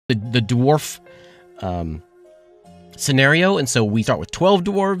the dwarf scenario, and so we start with 12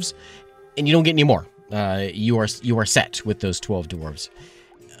 dwarves, and you don't get any more. You are set with those 12 dwarves.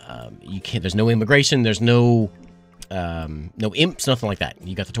 You can't. There's no immigration. There's no imps, nothing like that.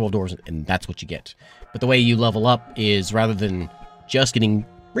 You got the 12 dwarves, and that's what you get. But the way you level up is rather than just getting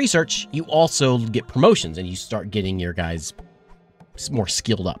research, you also get promotions, and you start getting your guys more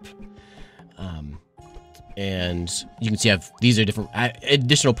skilled up. And you can see these are different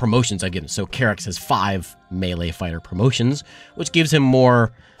additional promotions I've given. So Karex has 5 melee fighter promotions, which gives him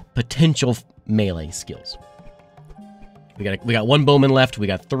more potential melee skills. We got 1 bowman left. We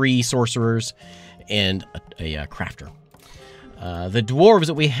got 3 sorcerers and a crafter. The dwarves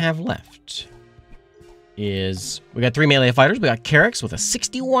that we have left is we got 3 melee fighters. We got Karex with a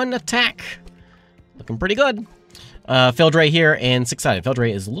 61 attack, looking pretty good. Feldray here and 6-sided.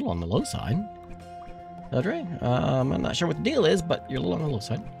 Feldray is a little on the low side. Feldray, I'm not sure what the deal is, but you're a little on the low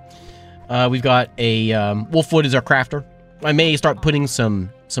side. We've got a Wolfwood is our crafter. I may start putting some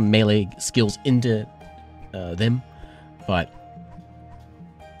melee skills into them, but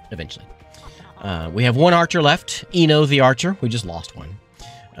eventually. We have 1 archer left. Eno the archer. We just lost one.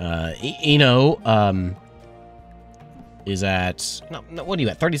 Eno is at no, what are you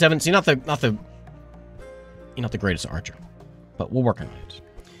at? 37. See, you're not the greatest archer, but we'll work on it.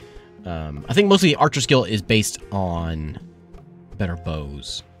 I think mostly archer skill is based on better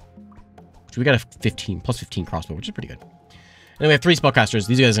bows. Which we got a 15 plus 15 crossbow, which is pretty good. And then we have 3 spellcasters.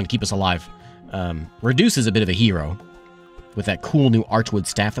 These guys are going to keep us alive. Reduce is a bit of a hero with that cool new Archwood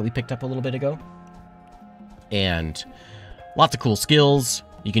staff that we picked up a little bit ago. And lots of cool skills.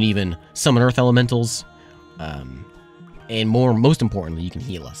 You can even summon earth elementals. And most importantly, you can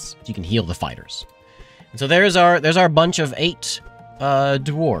heal us. You can heal the fighters. And so there's our bunch of 8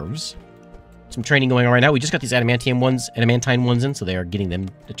 dwarves. Some training going on right now. We just got these adamantine ones in, so they are getting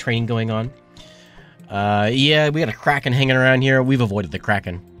the training going on. Yeah, we got a kraken hanging around here. We've avoided the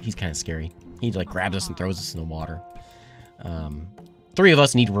kraken. He's kind of scary. He like grabs us and throws us in the water. 3 of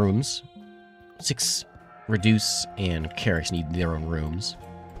us need rooms. 6 Reduce and Karex need their own rooms.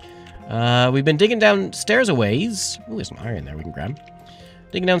 We've been digging downstairs a ways. Ooh, there's some iron there we can grab.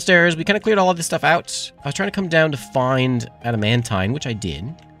 Digging downstairs, we kind of cleared all of this stuff out. I was trying to come down to find adamantine, which I did.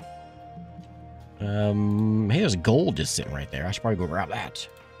 Hey, there's gold just sitting right there. I should probably go grab that.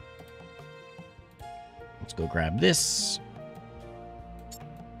 Let's go grab this.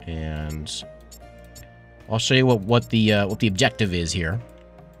 And I'll show you what the objective is here.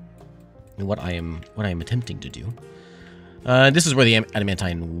 And what I am attempting to do. This is where the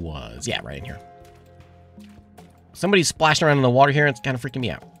adamantine was. Yeah, right in here. Somebody's splashing around in the water here, and it's kind of freaking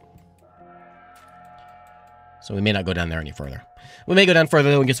me out. So we may not go down there any further. We may go down further,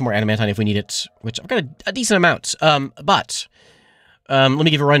 though, and get some more adamantine if we need it, which I've got a decent amount. But let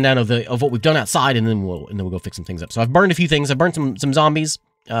me give a rundown of what we've done outside, and then we'll go fix some things up. So I've burned a few things. I've burned some zombies,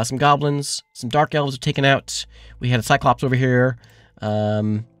 some goblins, some dark elves were taken out. We had a cyclops over here,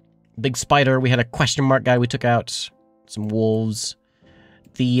 big spider. We had a question mark guy we took out. Some wolves.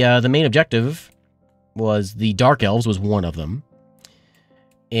 The main objective was the dark elves was one of them,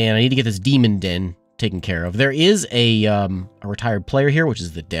 and I need to get this demon den taken care of. There is a retired player here, which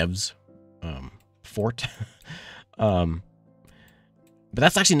is the devs fort. But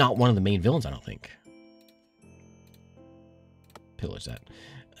that's actually not one of the main villains, I don't think. Pillage that.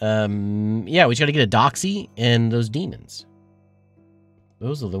 Yeah, we just gotta get a doxy and those demons.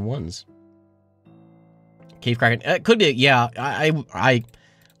 Those are the ones. Cave kraken. It could be. Yeah, I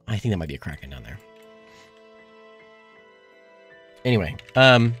think that might be a kraken down there. Anyway,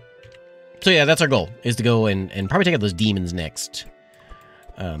 so yeah, that's our goal, is to go and probably take out those demons next.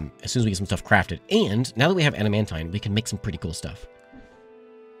 As soon as we get some stuff crafted. And now that we have adamantine, we can make some pretty cool stuff.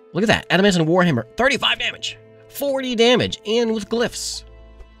 Look at that. Adamantine Warhammer. 35 damage. 40 damage. And with glyphs.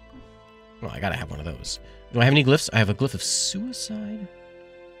 Well, I gotta have one of those. Do I have any glyphs? I have a glyph of suicide.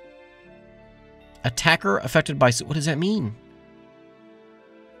 Attacker affected by... What does that mean?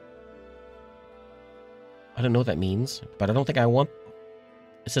 I don't know what that means, but I don't think I want...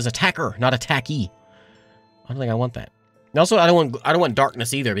 It says attacker, not attackee. I don't think I want that. And also, I don't want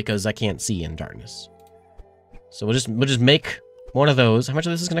darkness either, because I can't see in darkness. So we'll just make one of those. How much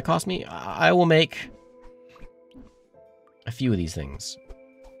of this is going to cost me? I will make a few of these things.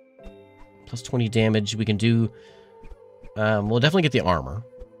 Plus 20 damage. We can do... we'll definitely get the armor,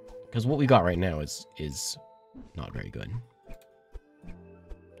 because what we got right now is not very good.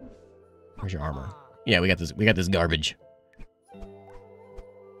 Where's your armor? Yeah, we got this garbage.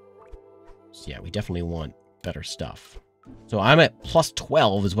 So yeah, we definitely want better stuff. So I'm at plus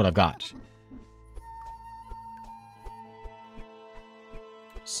 12 is what I've got.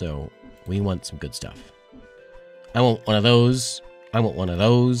 So we want some good stuff. I want one of those. I want one of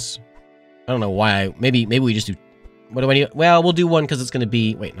those. I don't know why. Maybe we just do... What do I need? Well, we'll do one because it's going to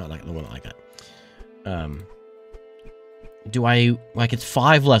be... Wait, not like the one like that. Do I... Like, it's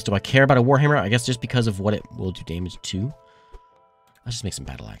 5 less. Do I care about a Warhammer? I guess just because of what it will do damage to. Let's just make some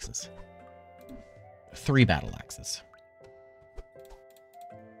battle axes. 3 battle axes.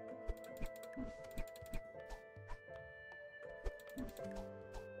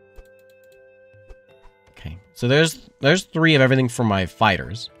 Okay, so there's 3 of everything for my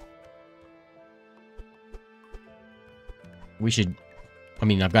fighters. We should... I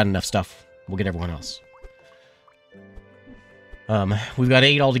mean, I've got enough stuff. We'll get everyone else. We've got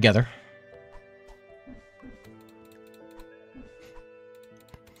 8 altogether.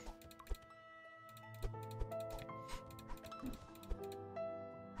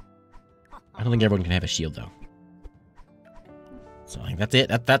 I don't think everyone can have a shield, though. So I think that's it.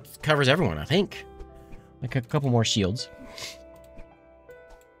 That covers everyone, I think. Like a couple more shields.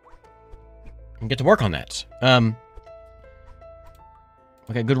 And get to work on that.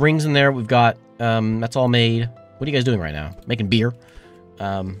 Okay, good rings in there. We've got, that's all made. What are you guys doing right now? Making beer.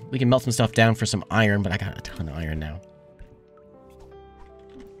 We can melt some stuff down for some iron, but I got a ton of iron now.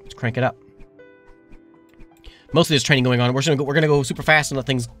 Let's crank it up. Mostly there's training going on. We're gonna go super fast and let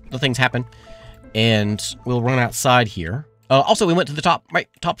things happen. And we'll run outside here. Also, we went to the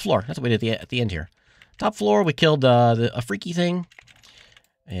top floor. That's what we did at the end here. Top floor, we killed a freaky thing.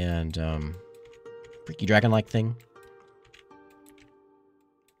 And, freaky dragon-like thing.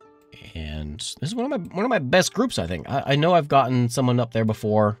 And this is one of my best groups, I think. I know I've gotten someone up there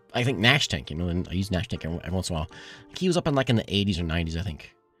before. I think Nash Tank, you know, and I use Nash Tank every once in a while. He was up in like in the 80s or 90s, I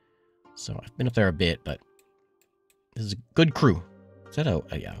think. So I've been up there a bit, but this is a good crew. Is that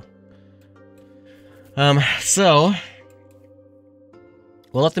yeah. So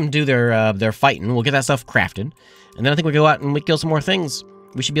we'll let them do their fighting. We'll get that stuff crafted, and then I think we go out and we kill some more things.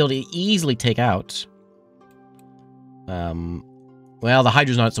 We should be able to easily take out. Well, the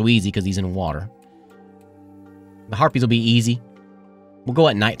Hydra's not so easy because he's in water. The Harpies will be easy. We'll go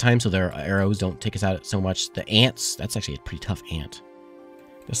at nighttime so their arrows don't take us out so much. The ants, that's actually a pretty tough ant.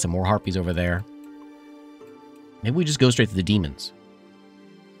 There's some more Harpies over there. Maybe we just go straight to the demons.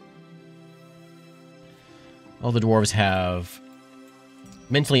 All the dwarves have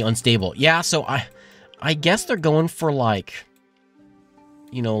mentally unstable. Yeah, so I guess they're going for like,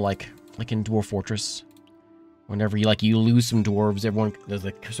 you know, like in Dwarf Fortress. Whenever you lose some dwarves, everyone, there's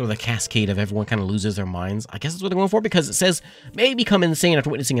like sort of the cascade of everyone kind of loses their minds. I guess that's what they're going for because it says may become insane after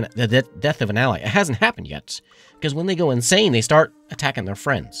witnessing the death of an ally. It hasn't happened yet because when they go insane, they start attacking their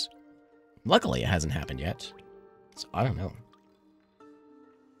friends. Luckily, it hasn't happened yet. So I don't know.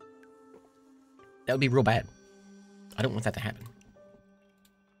 That would be real bad. I don't want that to happen.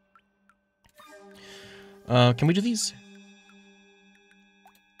 Can we do these?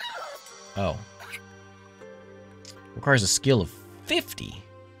 Oh. Requires a skill of 50.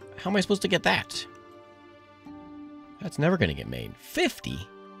 How am I supposed to get that? That's never going to get made. 50?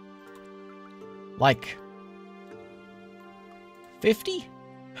 Like... 50?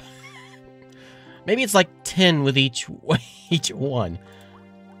 Maybe it's like 10 with each one.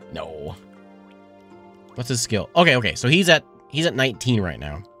 No. What's his skill? Okay, so he's at 19 right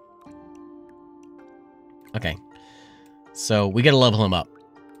now. Okay. So we gotta level him up.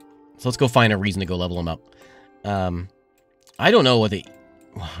 So let's go find a reason to go level him up. I don't know what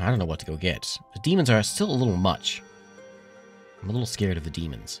to go get. The demons are still a little much. I'm a little scared of the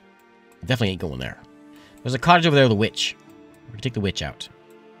demons. Definitely ain't going there. There's a cottage over there with a witch. We're gonna take the witch out.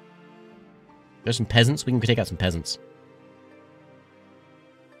 There's some peasants. We can take out some peasants.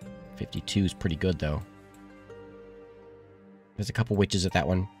 52 is pretty good, though. There's a couple witches at that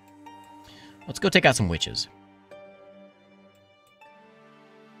one. Let's go take out some witches.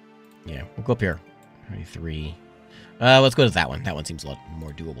 Yeah, we'll go up here. 33. Let's go to that one. That one seems a lot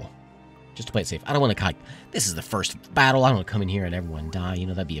more doable. Just to play it safe. I don't want to... This is the first battle. I don't want to come in here and everyone die. You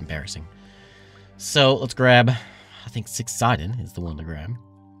know, that'd be embarrassing. So, let's grab... I think 6-sided is the one to grab.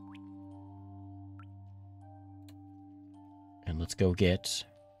 And let's go get...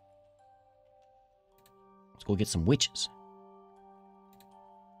 Let's go get some witches.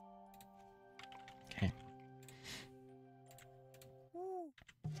 Okay.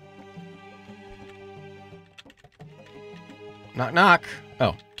 Knock, knock.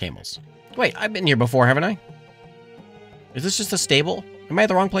 Oh, camels. Wait, I've been here before, haven't I? Is this just a stable? Am I at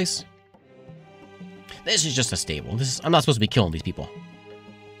the wrong place? This is just a stable. I'm not supposed to be killing these people.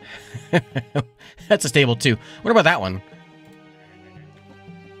 That's a stable too. What about that one?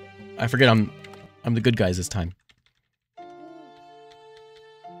 I forget I'm the good guys this time.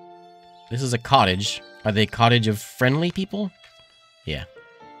 This is a cottage. Are they cottage of friendly people? Yeah.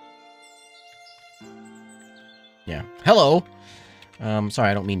 Yeah. Hello! Sorry,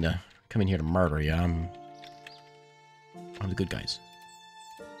 I don't mean to come in here to murder you. I'm the good guys.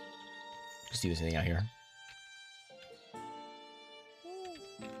 Let's see if there's anything out here.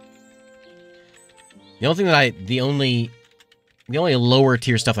 The only thing that the only lower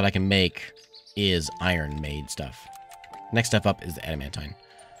tier stuff that I can make is iron made stuff. Next step up is the adamantine.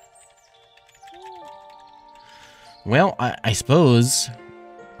 Well, I suppose...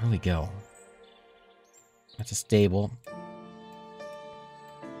 Where do we go? That's a stable.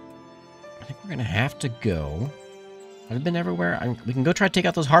 I think we're gonna have to go. I've been everywhere. We can go try to take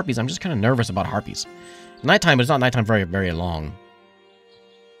out those harpies. I'm just kind of nervous about harpies. Nighttime, but it's not nighttime very, very long.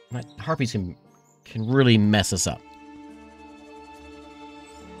 Harpies can really mess us up.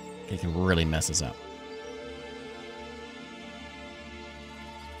 They can really mess us up.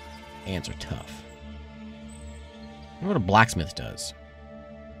 Ants are tough. I wonder what a blacksmith does.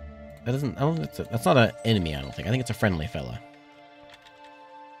 That doesn't. I don't. That's not an enemy. I don't think. I think it's a friendly fella.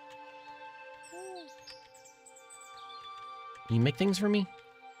 Can you make things for me?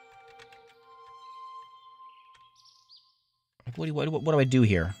 Like, what do I do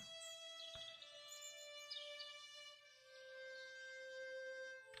here?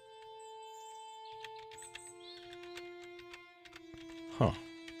 Huh.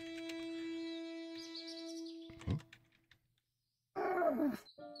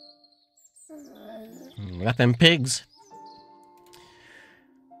 We got them pigs.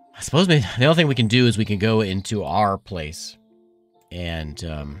 I suppose maybe the other thing we can do is we can go into our place and,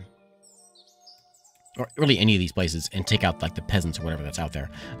 or really any of these places and take out, like, the peasants or whatever that's out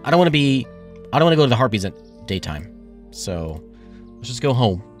there. I don't want to go to the harpies at daytime. So, let's just go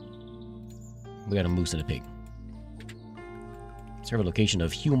home. We got a moose and a pig. Serve a location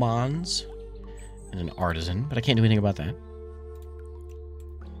of humans and an artisan, but I can't do anything about that.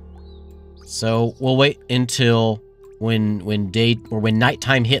 So we'll wait until when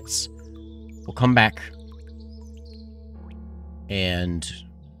nighttime hits. We'll come back and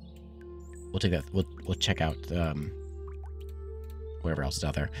we'll take that. We'll check out whatever else is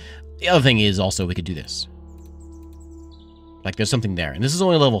out there. The other thing is also we could do this. Like there's something there, and this is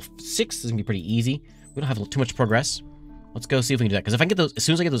only level 6. This is gonna be pretty easy. We don't have too much progress. Let's go see if we can do that. Because if I get those, as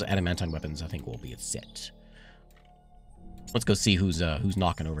soon as I get those adamantine weapons, I think we'll be set. Let's go see who's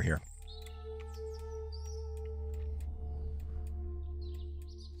knocking over here.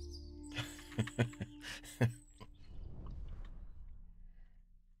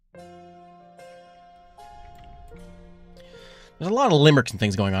 There's a lot of limericks and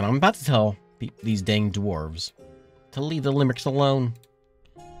things going on. I'm about to tell these dang dwarves to leave the limericks alone.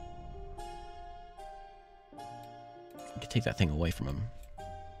 I could take that thing away from him.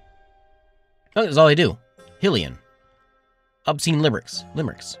 Oh, that's all I do. Hillian. Obscene limericks,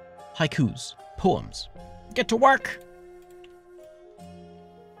 haikus, poems. Get to work!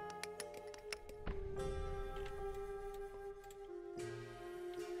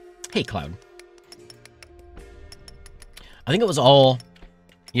 Hey, Cloud. I think it was all...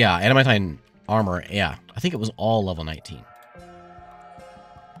 Yeah, adamantine armor, yeah. I think it was all level 19.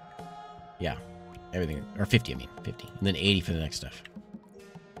 Yeah, everything. Or 50, I mean. 50. And then 80 for the next stuff.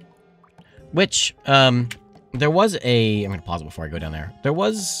 Which, there was a... I'm going to pause it before I go down there. There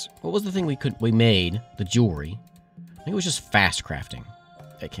was... What was the thing we made? The jewelry. I think it was just fast crafting.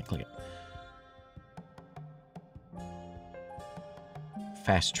 I can't click it.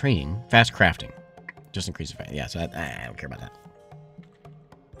 Fast training. Fast crafting. Just increase the fast. Yeah, so I don't care about that.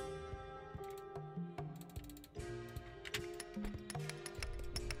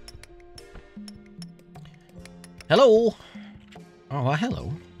 Hello! Oh, well,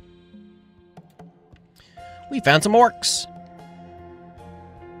 hello. We found some orcs.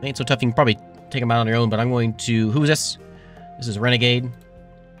 Ain't so tough, you can probably take them out on your own, but I'm going to... Who's this? This is Renegade.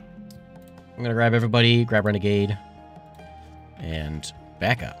 I'm gonna grab everybody, grab Renegade, and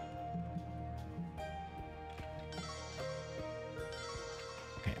back up.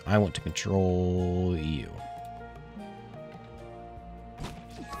 Okay, I want to control you.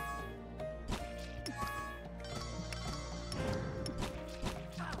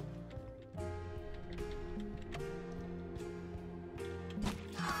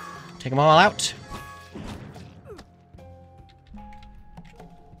 Take them all out.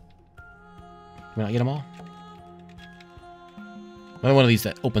 Can I not get them all? Another one of these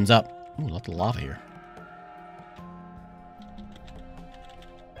that opens up. Ooh, a lot of lava here.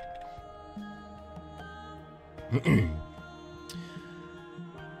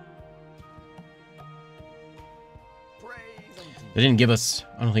 They didn't give us...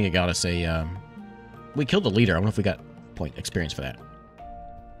 I don't think it got us a... we killed the leader. I wonder if we got point experience for that.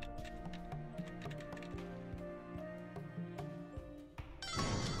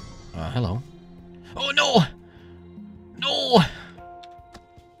 Hello. Oh, no! No!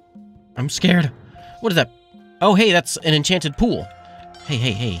 I'm scared. What is that? Oh, hey, that's an enchanted pool. Hey,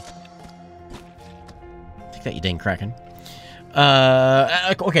 hey, hey. Take that, you dang kraken.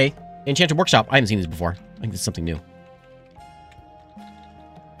 Okay. Enchanted workshop. I haven't seen these before. I think this is something new.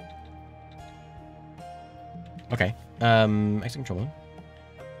 Okay. Exit controller.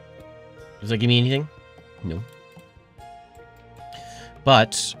 Does that give me anything? No.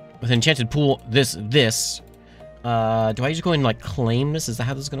 But with enchanted pool, do I just go and like claim this? Is that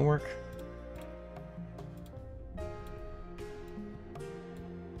how this is gonna work?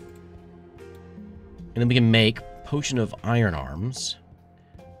 And then we can make potion of iron arms.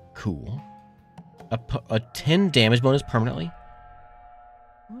 Cool. A 10 damage bonus permanently.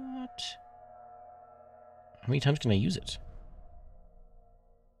 What? How many times can I use it?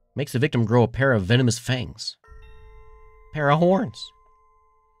 Makes the victim grow a pair of venomous fangs. Pair of horns.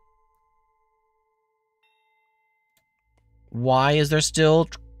 Why is there still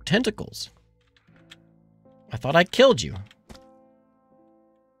tentacles? I thought I killed you.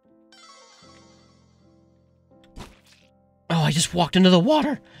 Oh, I just walked into the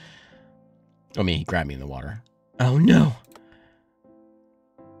water. I mean, he grabbed me in the water. Oh, no.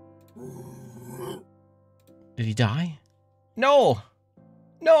 Did he die? No!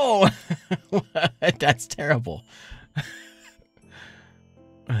 No! That's terrible.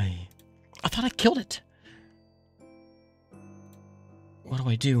 I thought I killed it. What do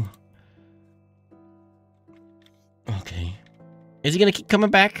I do? Okay. Is he gonna keep coming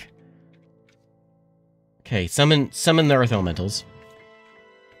back? Okay, summon the earth elementals.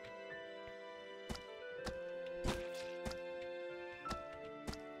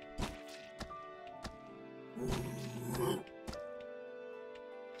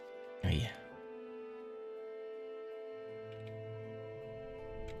 Hey.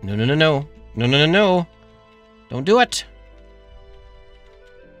 No, no, no, no. No, no, no, no. Don't do it.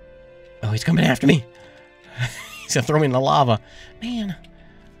 Oh, he's coming after me. He's gonna throw me in the lava. Man.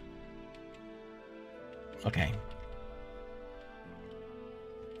 Okay.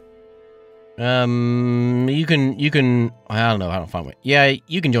 You can, I don't know how to find it. Yeah,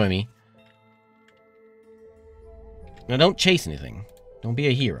 you can join me. Now, don't chase anything. Don't be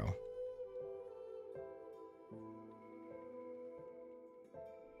a hero.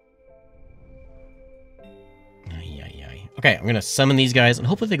 Okay, I'm gonna summon these guys, and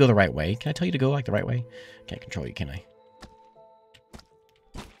hopefully they go the right way. Can I tell you to go, like, the right way? Can't control you, can I?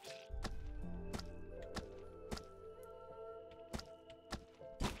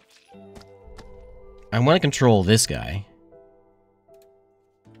 I want to control this guy.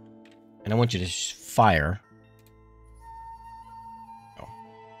 And I want you to fire. Oh.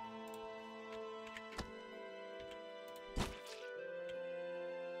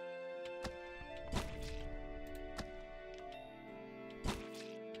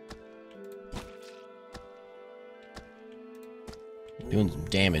 Doing some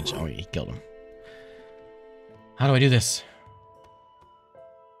damage. Oh, he killed him. How do I do this?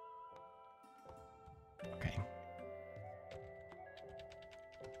 Okay.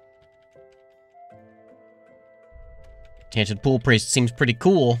 Enchanted pool priest seems pretty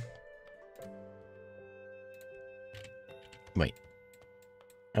cool. Wait.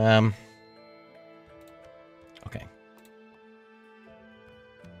 Okay.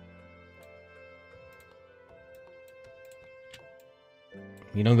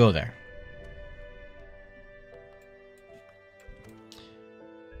 You don't go there.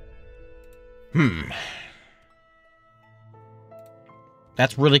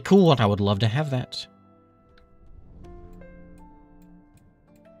 That's really cool, and I would love to have that.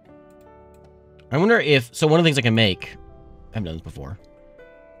 I wonder if... So one of the things I can make... I haven't done this before.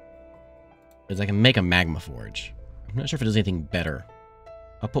 Is I can make a magma forge. I'm not sure if it does anything better.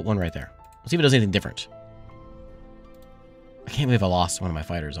 I'll put one right there. Let's see if it does anything different. I can't believe I lost one of my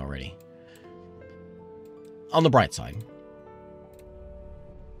fighters already. On the bright side,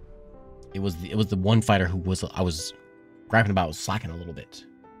 it was the one fighter who I was griping about was slacking a little bit.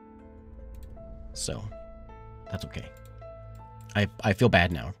 So that's okay. I feel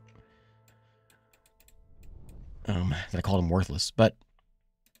bad now. That I called him worthless, but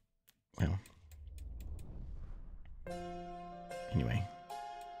well. Anyway.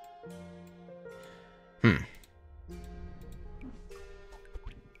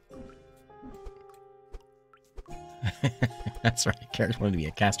 That's right. Carrot wanted to be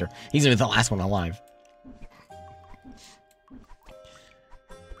a caster. He's gonna be the last one alive.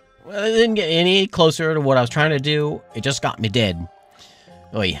 Well, it didn't get any closer to what I was trying to do. It just got me dead.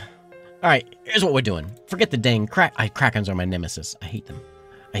 Oy. Alright, here's what we're doing. Forget the dang Krakens are my nemesis. I hate them.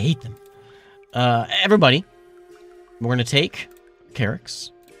 I hate them. Everybody, we're gonna take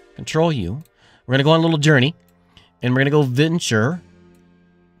Carrix, control you. We're gonna go on a little journey, and we're gonna go venture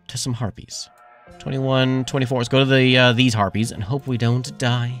to some harpies. 21, 24. Let's go to the these harpies and hope we don't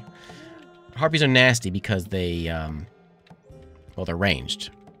die. Harpies are nasty because they, well, they're ranged.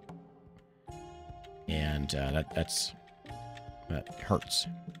 And that hurts.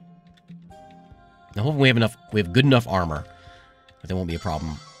 Now, hopefully we have good enough armor that there won't be a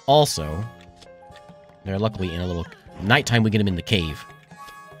problem. Also, they're luckily in a little nighttime. We get them in the cave,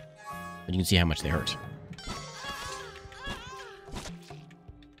 but you can see how much they hurt.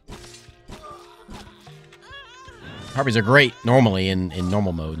 Harpies are great normally in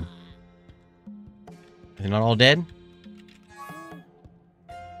normal mode. They're not all dead.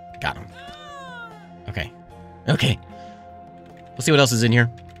 Got them. Okay. Okay. Let's see what else is in here.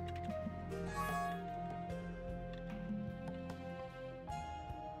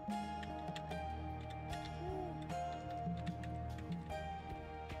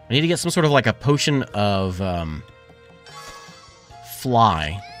 I need to get some sort of like a potion of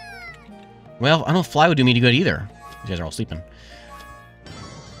fly. Well, I don't know if fly would do me any good either. You guys are all sleeping.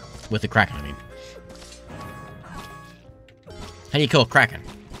 With the Kraken, I mean. How do you kill a Kraken?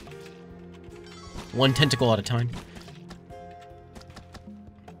 One tentacle at a time.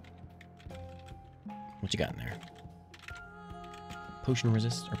 What you got in there? Potion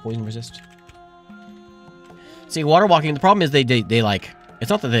resist or poison resist? See, water walking. The problem is they like. It's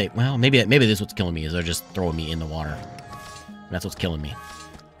not that they. Well, maybe this is what's killing me. Is they're just throwing me in the water. That's what's killing me.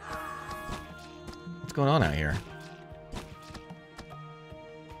 What's going on out here?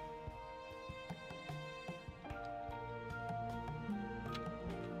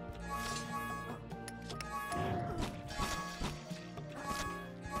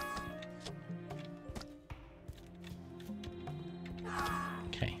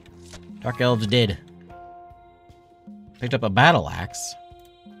 Okay. Dark Elves dead. Picked up a battle axe.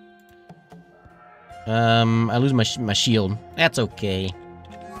 I lose my shield. That's okay.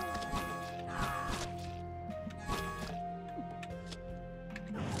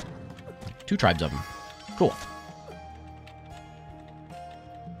 Two tribes of them. Cool.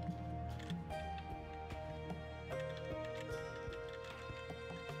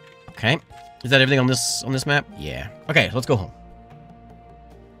 Okay. Is that everything on this map? Yeah. Okay, let's go home.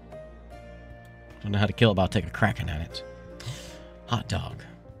 Don't know how to kill it, but I'll take a Kraken at it. Hot dog.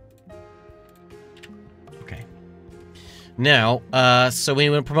 Okay. Now, so we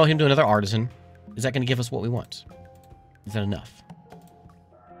want to promote him to another artisan. Is that going to give us what we want? Is that enough?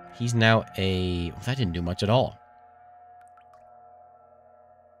 He's now a... Well, that didn't do much at all.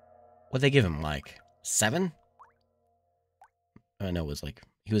 What'd they give him? Like, 7? No, it was like...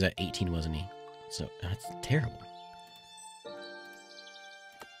 He was at 18, wasn't he? So, that's terrible.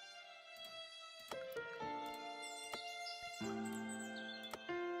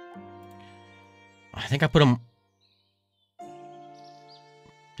 I think I put him...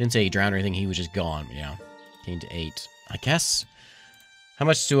 Didn't say he drowned or anything, he was just gone. Yeah. Came to 8. I guess... How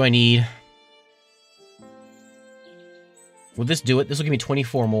much do I need? Will this do it? This will give me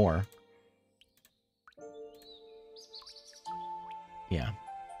 24 more. Yeah.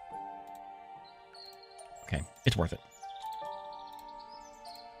 Okay, it's worth it.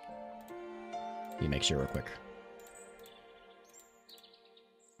 Let me make sure real quick.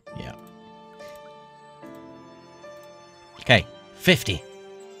 Yeah. Okay, 50.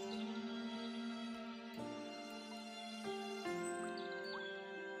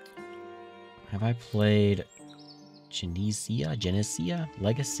 Have I played Genesia?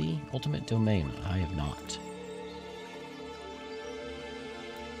 Legacy? Ultimate Domain? I have not.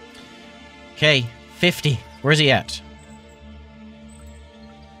 Okay, 50. Where's he at?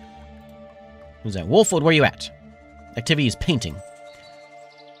 Who's that? Wolfwood, where you at? Activity is painting.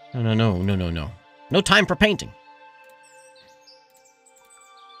 No. No time for painting.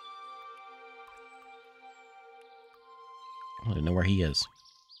 I don't know where he is.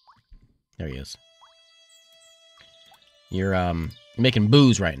 There he is. You're making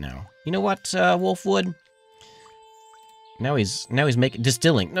booze right now. You know what, Wolfwood? Now he's making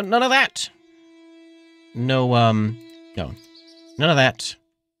distilling. No, none of that. No, no. None of that.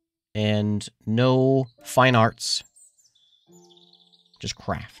 And no fine arts. Just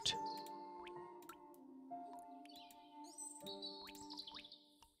craft.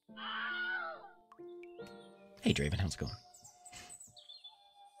 Hey, Draven, how's it going?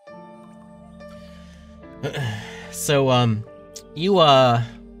 So, you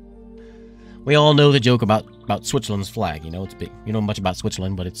We all know the joke about Switzerland's flag. You know, it's big. You know much about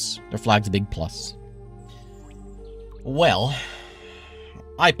Switzerland, but their flag's a big plus. Well,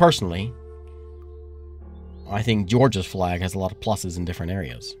 I think Georgia's flag has a lot of pluses in different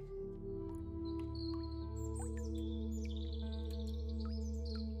areas.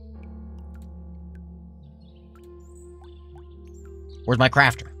 Where's my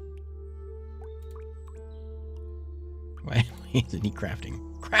crafter? Why isn't he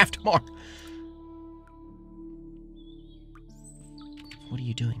crafting? Craft more! What are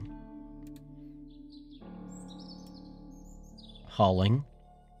you doing? Hauling.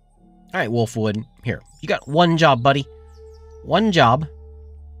 Alright, Wolfwood. Here. You got one job, buddy. One job.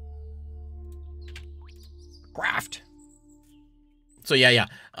 Craft. So, yeah.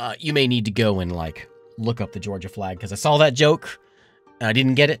 You may need to go and, like, look up the Georgia flag, because I saw that joke, and I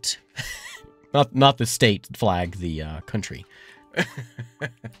didn't get it. Not the state flag, the country.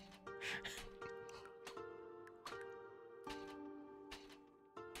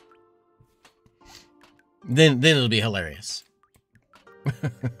 Then it'll be hilarious.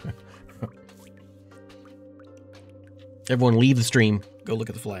 Everyone leave the stream. Go look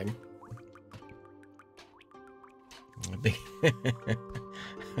at the flag.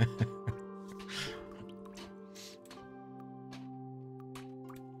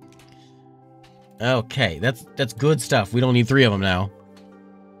 Okay, that's good stuff. We don't need 3 of them now.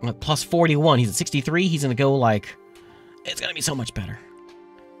 Plus 41. He's at 63. He's gonna go like... It's gonna be so much better.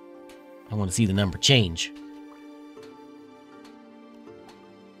 I want to see the number change.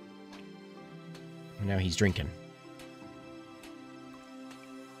 Now he's drinking.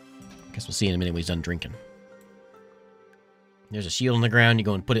 Guess we'll see in a minute when he's done drinking. There's a shield on the ground. You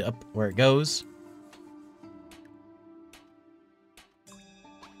go and put it up where it goes.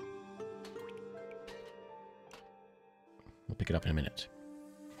 We'll pick it up in a minute.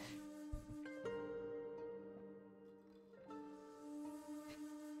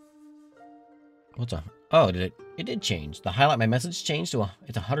 What's up? Oh, it did change. The highlight my message changed to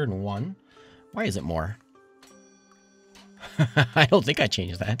it's 101. Why is it more? I don't think I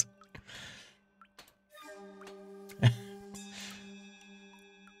changed that.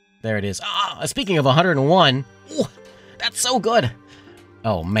 There it is. Ah, speaking of 101, ooh, that's so good.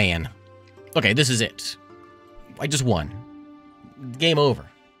 Oh man. Okay, this is it. I just won. Game over.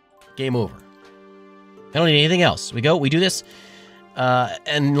 Game over. I don't need anything else. We go, we do this.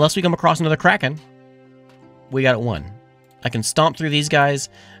 Unless we come across another Kraken, we got it won. I can stomp through these guys.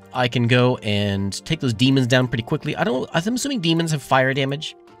 I can go and take those demons down pretty quickly. I'm assuming demons have fire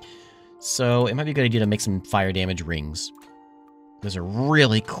damage. So it might be a good idea to make some fire damage rings. There's a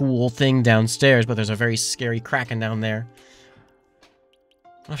really cool thing downstairs, but there's a very scary Kraken down there.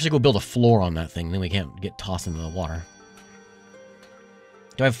 I should go build a floor on that thing, then we can't get tossed into the water.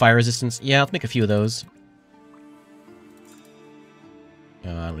 Do I have fire resistance? Yeah, let's make a few of those. I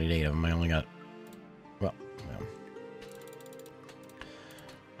don't need 8 of them. I only got... Well,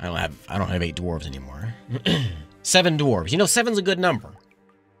 I don't have 8 dwarves anymore. 7 dwarves. You know, 7's a good number.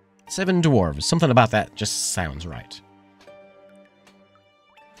 7 dwarves. Something about that just sounds right.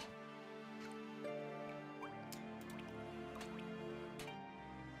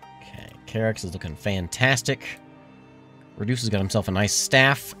 Okay, Carrick's is looking fantastic. Reduce has got himself a nice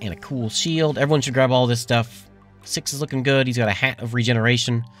staff and a cool shield. Everyone should grab all this stuff. 6 is looking good. He's got a hat of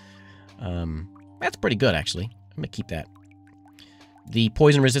regeneration. That's pretty good, actually. I'm going to keep that. The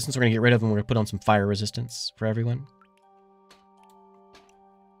poison resistance we're going to get rid of, and we're going to put on some fire resistance for everyone.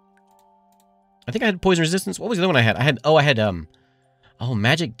 I think I had poison resistance. What was the other one I had? Oh,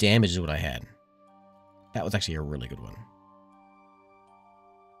 magic damage is what I had. That was actually a really good one.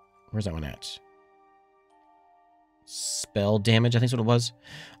 Where's that one at? Spell damage, I think is what it was.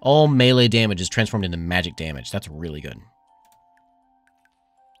 All melee damage is transformed into magic damage. That's really good.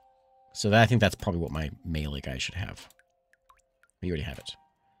 So I think that's probably what my melee guy should have. We already have it.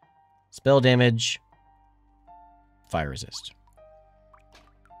 Spell damage. Fire resist.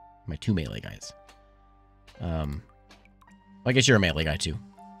 My 2 melee guys. I guess you're a melee guy too.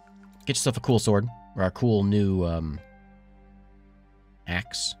 Get yourself a cool sword. Or a cool new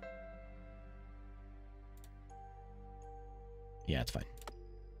axe. Yeah, it's fine.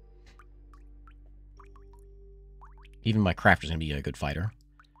 Even my crafter's gonna be a good fighter.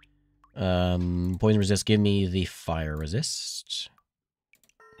 Poison resist, give me the fire resist.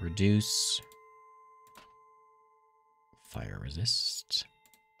 Reduce. Fire resist.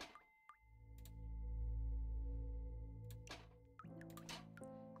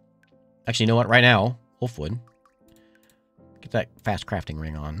 Actually, you know what? Right now, Wolfwood. Get that fast crafting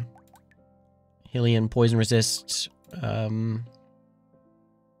ring on. Hillian, poison resist.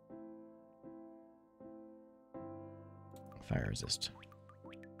 Fire resist.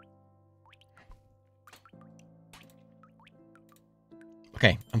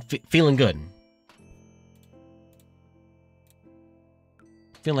 Okay, I'm feeling good.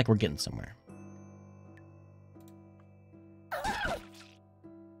 Feeling like we're getting somewhere.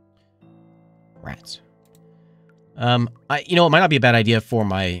 Rats. You know, it might not be a bad idea for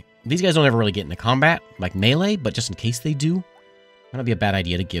my... These guys don't ever really get into combat, like melee, but just in case they do, it might not be a bad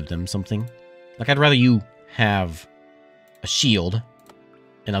idea to give them something. Like, I'd rather you have a shield,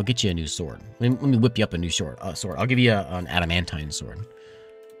 and I'll get you a new sword. Let me whip you up a new sword. I'll give you an adamantine sword.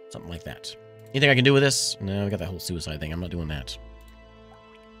 Something like that. Anything I can do with this? No, I got that whole suicide thing. I'm not doing that.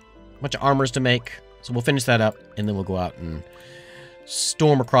 Bunch of armors to make, so we'll finish that up, and then we'll go out and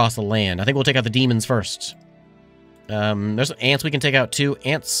storm across the land. I think we'll take out the demons first. There's some ants we can take out too.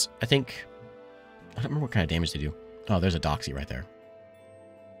 Ants, I think... I don't remember what kind of damage they do. Oh, there's a doxy right there.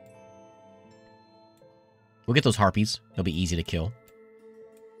 We'll get those harpies. They'll be easy to kill.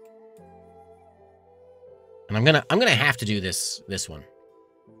 And I'm gonna have to do this one.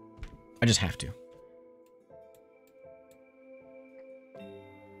 I just have to.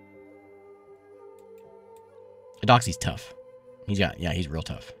 The doxy's tough. He's real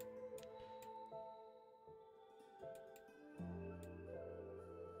tough.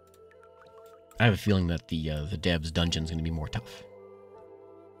 I have a feeling that the devs dungeon is going to be more tough.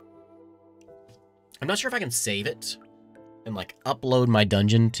 I'm not sure if I can save it and like upload my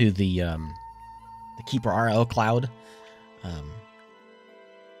dungeon to the KeeperRL cloud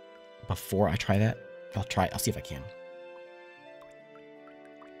before I try that. I'll see if I can.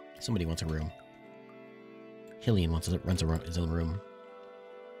 Somebody wants a room. Hillian runs his own room.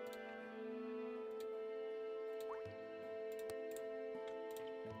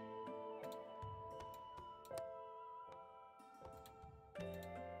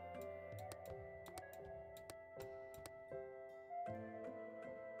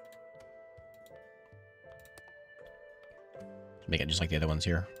 Make it just like the other ones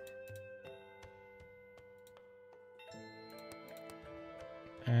here.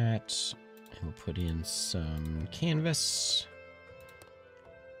 That, and we'll put in some canvas.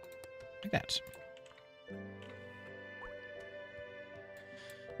 Like that.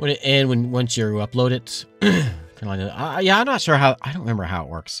 Once you upload it, kind of like yeah, I'm not sure how. I don't remember how it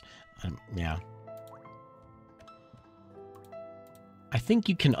works. Yeah, I think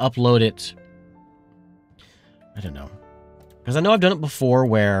you can upload it. I don't know. Because I know I've done it before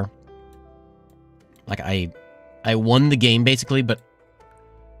where, like, I won the game, basically, but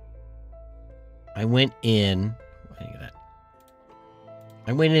I went in...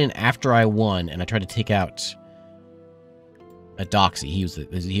 I went in after I won, and I tried to take out a doxy. He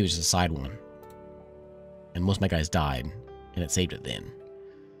was the side one. And most of my guys died, and it saved it then.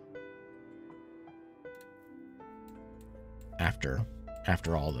 After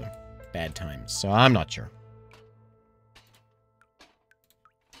all the bad times. So I'm not sure.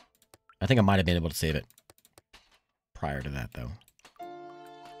 I think I might have been able to save it prior to that, though.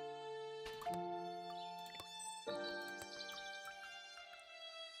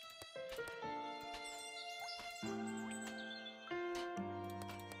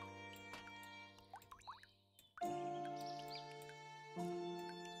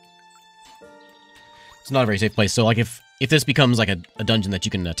 It's not a very safe place. So, like, if this becomes like a dungeon that you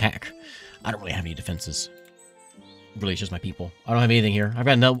can attack, I don't really have any defenses. Really, it's just my people. I don't have anything here. I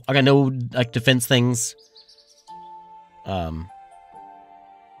got no like defense things. Yeah.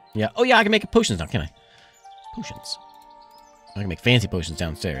 Oh yeah, I can make potions now, can I? Potions. I can make fancy potions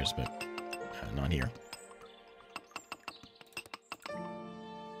downstairs, but not here.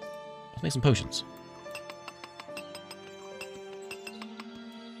 Let's make some potions.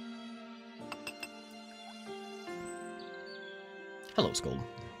 Hello, Scold.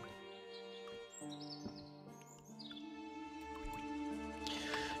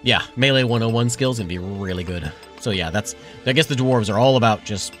 Yeah, melee 101 skills gonna be really good. So yeah, I guess the dwarves are all about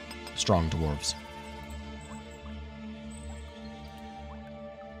just strong dwarves.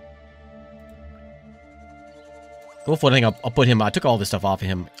 Wolfwood, I think I'll put him. I took all this stuff off of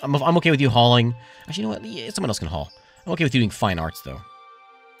him. I'm okay with you hauling. Actually, you know what? Yeah, someone else can haul. I'm okay with you doing fine arts though.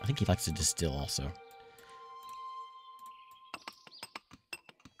 I think he likes to distill also.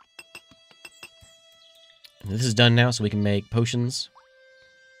 And this is done now, so we can make potions.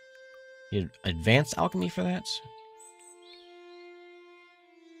 You had advanced alchemy for that?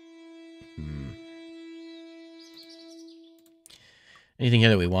 Anything here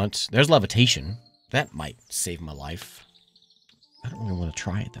that we want? There's levitation. That might save my life. I don't really want to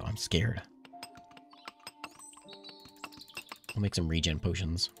try it, though. I'm scared. I'll make some regen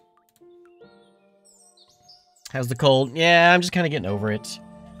potions. How's the cold? Yeah, I'm just kind of getting over it.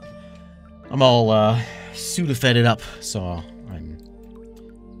 I'm all Sudafeded up, so I'm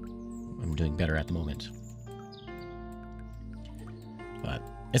doing better at the moment. But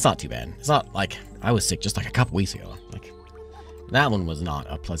it's not too bad. It's not like I was sick just like a couple weeks ago. Like that one was not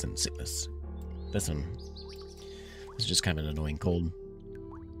a pleasant sickness. This one was just kind of an annoying cold.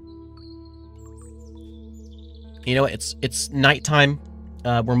 You know what? It's nighttime.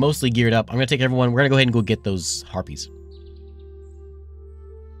 We're mostly geared up. I'm gonna take everyone. We're gonna go ahead and go get those harpies.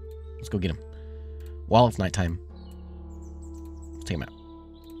 Let's go get them. While it's nighttime. Let's take them out.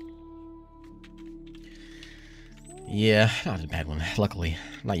 Yeah, not a bad one. Luckily,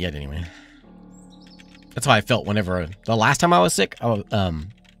 not yet anyway. That's how I felt whenever the last time I was sick. I was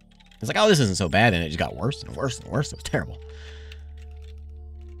like, oh, this isn't so bad, and it just got worse and worse and worse. It was terrible.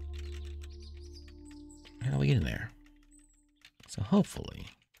 How do we get in there? So hopefully,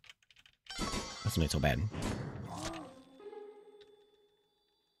 that's not so bad.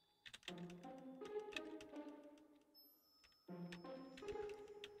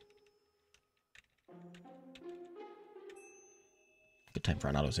 Good time for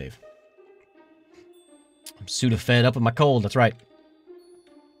an autosave. I'm Sudafed up with my cold, that's right.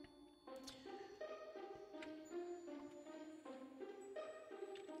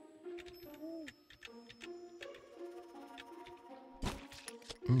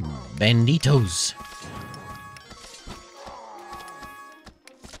 Banditos.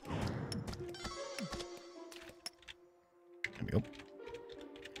 There we go.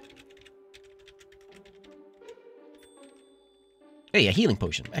 Hey, a healing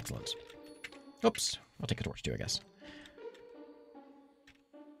potion. Excellent. Oops. I'll take a torch too, I guess.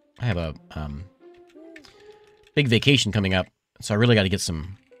 I have a big vacation coming up, so I really got to get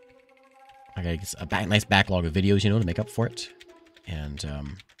some... I got to get a nice backlog of videos, you know, to make up for it. And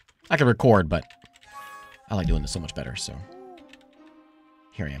I can record, but I like doing this so much better, so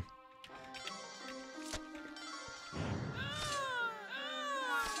here I am.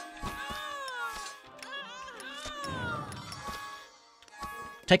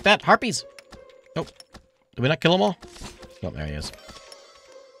 Take that, harpies! Oh, did we not kill them all? Oh, there he is.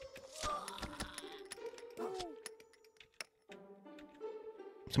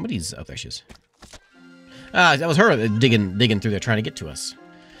 Somebody's... Oh, there she is. Ah, that was her digging through there trying to get to us.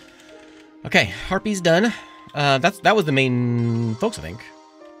 Okay, harpies done. That was the main folks, I think.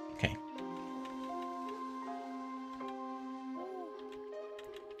 Okay.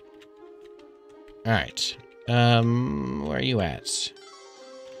 Alright. Where are you at?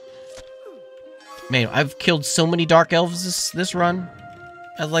 Man, I've killed so many dark elves this run.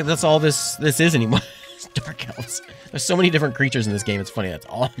 I was like, that's all this is anymore. It's dark elves. There's so many different creatures in this game, it's funny. That's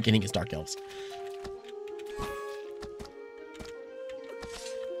all I'm getting is dark elves.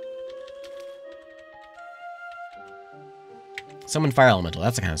 Summon Fire Elemental.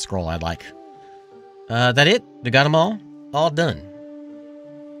 That's the kind of scroll I'd like. That it? We got them all? All done.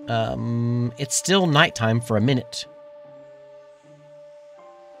 It's still nighttime for a minute.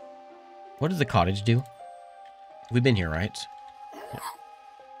 What does the cottage do? We've been here, right? Yeah.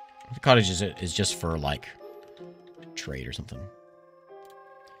 The cottage is just for, like, trade or something.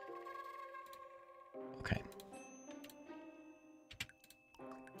 Okay.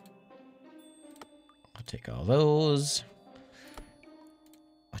 I'll take all those.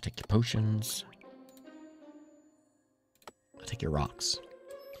 I'll take your potions. I'll take your rocks.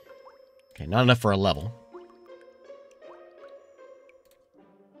 Okay, not enough for a level.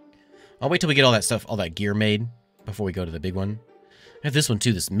 I'll wait till we get all that stuff, all that gear made before we go to the big one. I have this one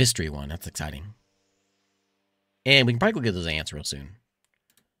too, this mystery one. That's exciting. And we can probably go get those ants real soon.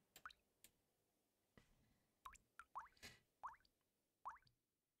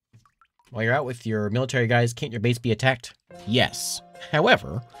 While you're out with your military guys, can't your base be attacked? Yes.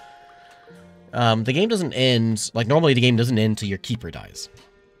 However, the game doesn't end... Like, normally the game doesn't end until your keeper dies.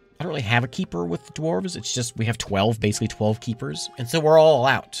 I don't really have a keeper with the dwarves. It's just we have 12, basically 12 keepers. And so we're all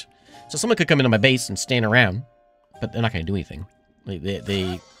out. So someone could come into my base and stand around, but they're not going to do anything.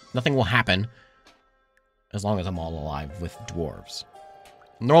 Nothing will happen as long as I'm all alive with dwarves.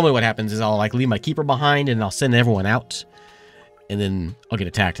 Normally what happens is I'll like leave my keeper behind and I'll send everyone out. And then I'll get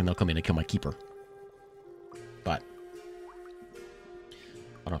attacked and they'll come in and kill my keeper. But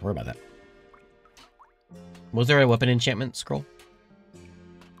I don't have to worry about that. Was there a weapon enchantment scroll?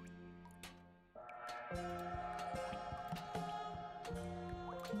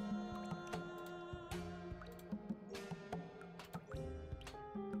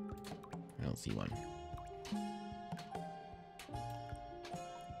 I don't see one.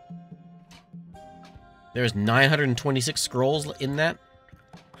 There's 926 scrolls in that?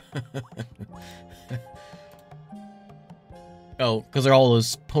 Oh, because they're all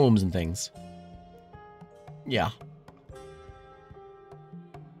those poems and things. Yeah.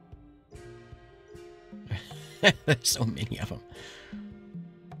 There's so many of them.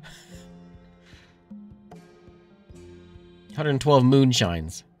 112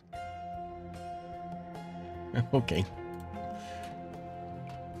 moonshines. Okay.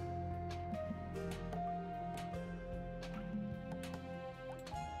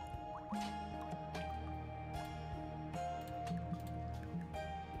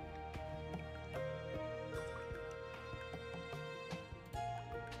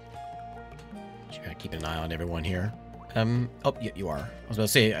 Keep an eye on everyone here. Oh, yeah, you are. I was about to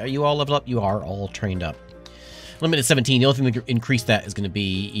say, are you all leveled up? You are all trained up. Limited 17. The only thing that can increase that is going to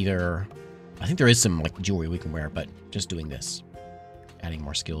be either... I think there is some, like, jewelry we can wear, but just doing this. Adding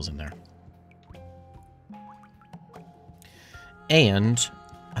more skills in there. And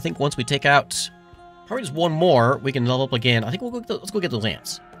I think once we take out probably just one more, we can level up again. I think we'll go, let's go get those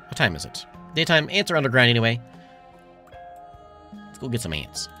ants. What time is it? Daytime. Ants are underground anyway. Let's go get some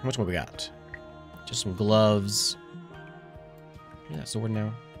ants. How much more we got? Just some gloves. Yeah, that sword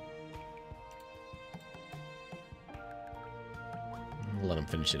now. We'll let him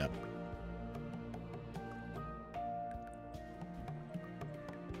finish it up.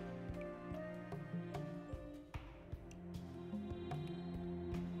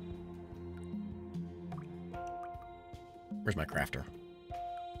 Where's my crafter?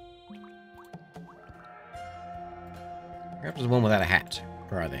 Crafter's the one without a hat.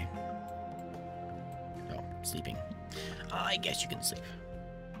 Where are they? Oh, sleeping. I guess you can sleep.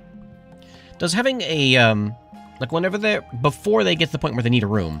 Does having a, like whenever they're, before they get to the point where they need a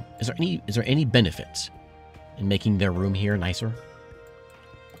room, is there any benefit in making their room here nicer?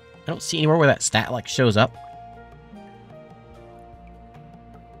 I don't see anywhere where that stat, like, shows up.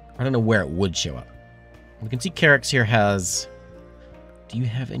 I don't know where it would show up. We can see Carrick's here has... Do you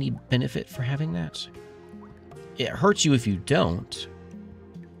have any benefit for having that? It hurts you if you don't.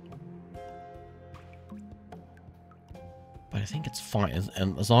 But I think it's fine.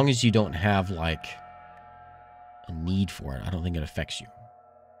 And as long as you don't have, like, a need for it, I don't think it affects you.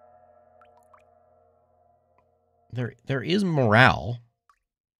 There is morale.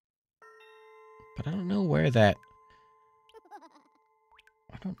 But I don't know where that...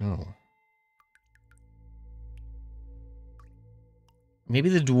 I don't know. Maybe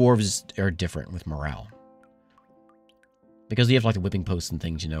the dwarves are different with morale. Because you have, like, the whipping posts and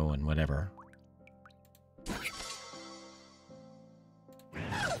things, you know, and whatever.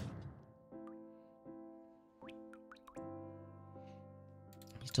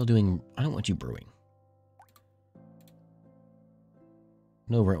 He's still doing... I don't want you brewing.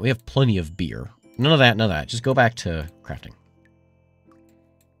 No, we have plenty of beer. None of that, none of that. Just go back to crafting.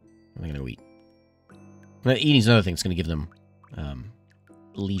 I'm gonna go eat. Eating's another thing that's gonna give them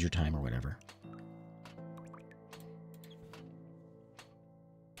leisure time or whatever.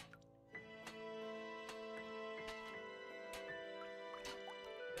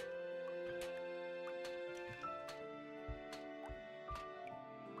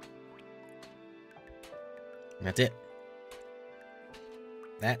 And that's it.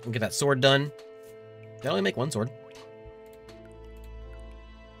 That, and get that sword done. They only make one sword.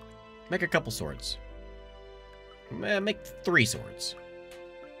 Make a couple swords. Make 3 swords.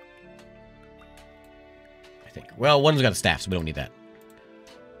 I think. Well, one's got a staff, so we don't need that.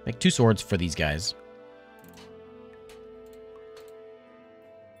 Make 2 swords for these guys.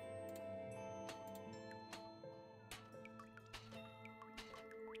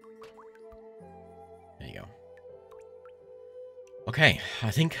 There you go. Okay,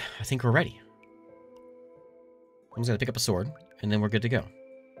 I think we're ready. I'm just gonna pick up a sword, and then we're good to go.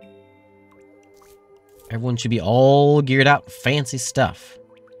 Everyone should be all geared out, fancy stuff.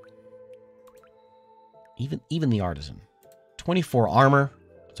 Even the artisan. 24 armor.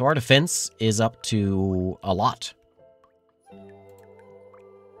 So our defense is up to a lot.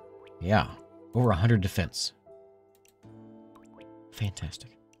 Yeah, over 100 defense.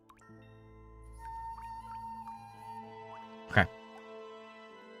 Fantastic. Okay.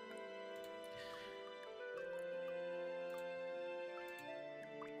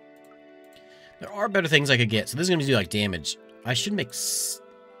 There are better things I could get. So this is going to do, like, damage. I should make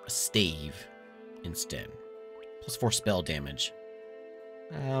a stave instead. Plus 4 spell damage.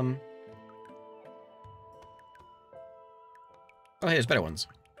 Oh, hey, there's better ones.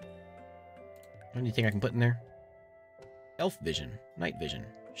 Anything I can put in there? Elf vision. Night vision.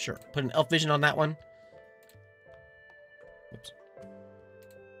 Sure. Put an elf vision on that one. Whoops.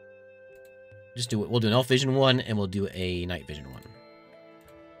 Just do it. We'll do an elf vision one, and we'll do a night vision one.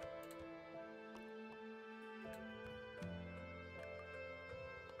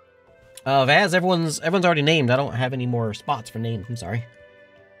 Vaz, everyone's already named. I don't have any more spots for names. I'm sorry.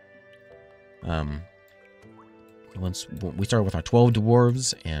 Once we started with our 12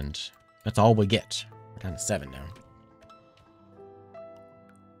 dwarves, and that's all we get. We're down to 7 now.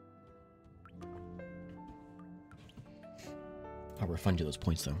 I'll refund you those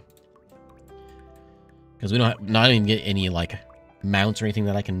points though, because we don't not even get any like mounts or anything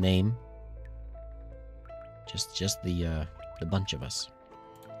that I can name. Just the bunch of us.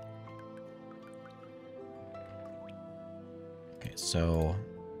 Okay, so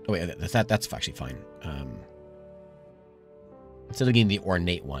oh wait, that's actually fine. Instead of getting the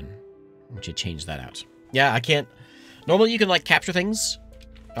ornate one, we should change that out. Yeah, I can't. Normally, you can like capture things.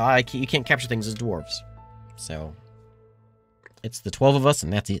 You can't capture things as dwarves, so it's the 12 of us,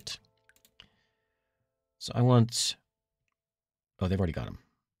 and that's it. So I want. Oh, they've already got them.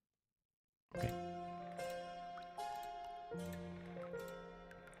 Okay.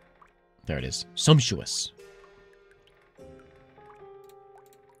 There it is. Sumptuous.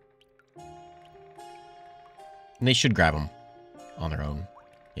 And they should grab them on their own.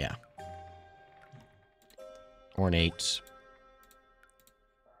 Yeah. Ornate.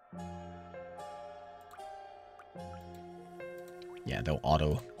 Yeah, they'll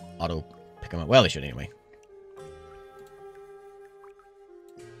auto pick them up. Well, they should anyway.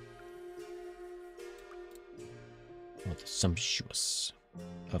 What the sumptuous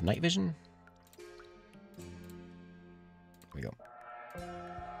of night vision? Here we go.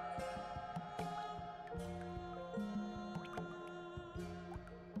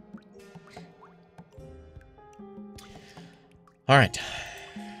 All right.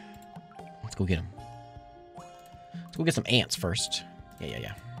 Let's go get them. Let's go get some ants first.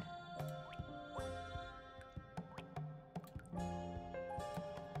 Yeah.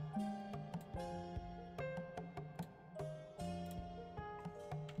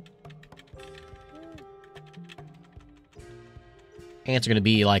 Ants are gonna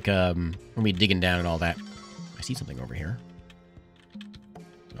be like, when we digging down and all that. I see something over here.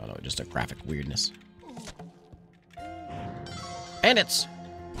 Oh no, just a graphic weirdness. Bandits!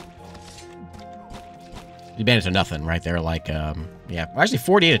 These bandits are nothing, right? They're like, yeah. Actually,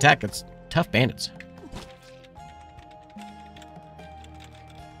 48 attack. That's tough bandits.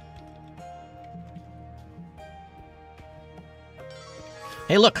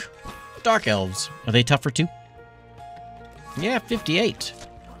 Hey, look! Dark elves. Are they tougher too? Yeah, 58.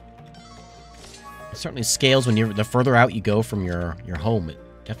 It certainly scales when you're... The further out you go from your home, it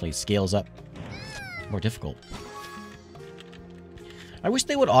definitely scales up. More difficult. I wish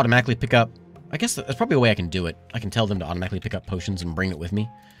they would automatically pick up... I guess there's probably a way I can do it. I can tell them to automatically pick up potions and bring it with me.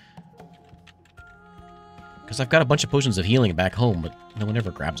 Because I've got a bunch of potions of healing back home, but no one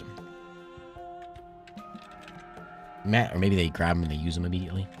ever grabs them. Or maybe they grab them and they use them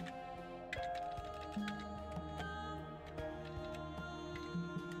immediately.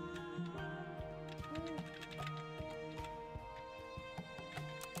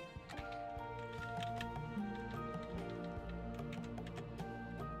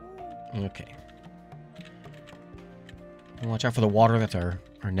 Okay. Watch out for the water. That's our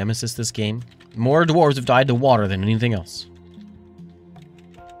nemesis this game. More dwarves have died to water than anything else.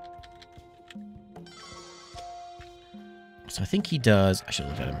 So I think he does... I should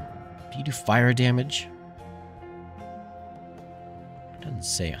look at him. Do you do fire damage? It doesn't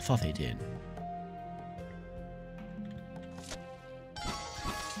say. I thought they did.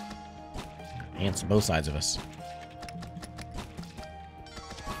 Ants on both sides of us.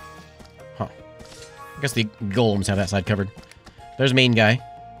 Huh. I guess the golems have that side covered. There's main guy.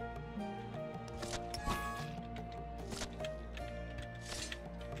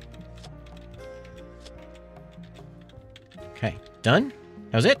 Okay, done?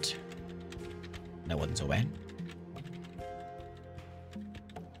 That was it? That wasn't so bad.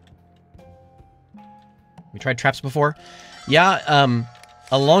 We tried traps before? Yeah,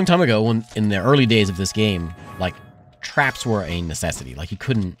 a long time ago, when in the early days of this game, like, traps were a necessity. Like, you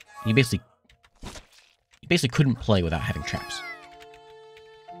basically couldn't play without having traps.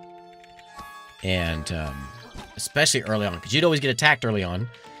 And, especially early on, because you'd always get attacked early on,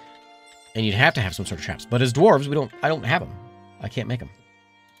 and you'd have to have some sort of traps. But as dwarves, I don't have them. I can't make them.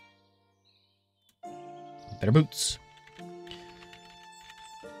 Better boots.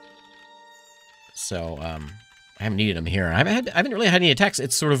 So, I haven't needed them here. I haven't really had any attacks.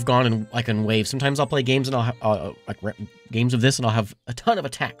 It's sort of gone in waves. Sometimes I'll play games and I'll have games of this and I'll have a ton of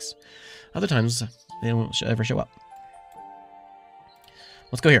attacks. Other times they don't ever show up.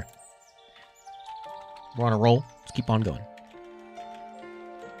 Let's go here. We're on a roll. Let's keep on going.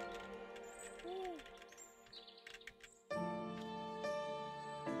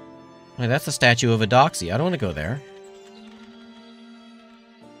 Wait, that's the statue of a doxy. I don't want to go there.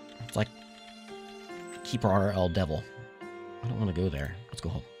 It's like KeeperRL devil. I don't want to go there. Let's go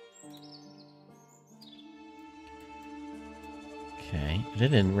home. Okay. It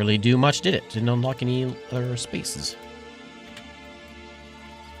didn't really do much, did it? Didn't unlock any other spaces.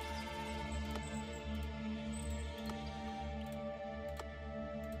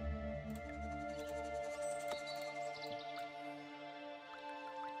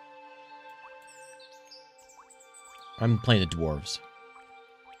 I'm playing the dwarves.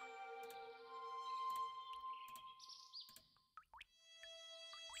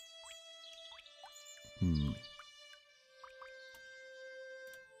 Do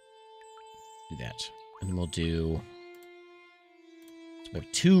that. And then we'll do... We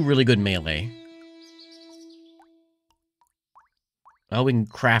have 2 really good melee. Oh, we can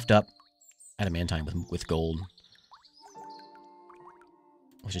craft up adamantine with gold.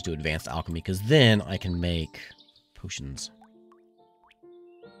 Let's just do advanced alchemy, because then I can make potions.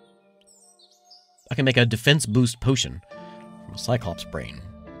 I can make a defense boost potion from a Cyclops brain.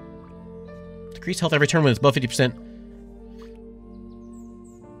 Decrease health every turn when it's above 50%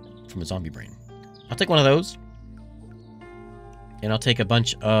 from a zombie brain. I'll take one of those. And I'll take a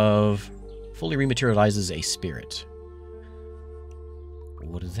bunch of fully rematerializes a spirit.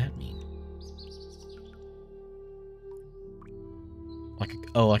 What does that mean? Like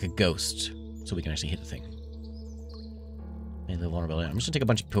a ghost. So we can actually hit the thing. And the vulnerability. I'm just gonna take a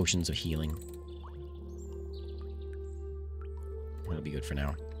bunch of potions of healing. That'll be good for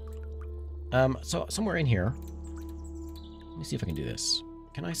now. So somewhere in here, let me see if I can do this.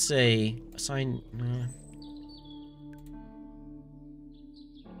 Can I say assign?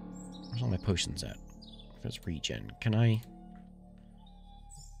 Where's all my potions at? If it's regen, can I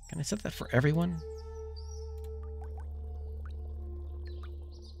set that for everyone?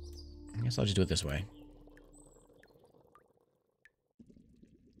 I guess I'll just do it this way.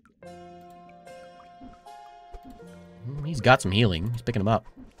 He's got some healing. He's picking them up.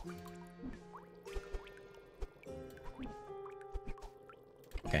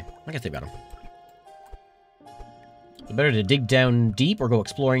 Okay, I guess they got him. So better to dig down deep or go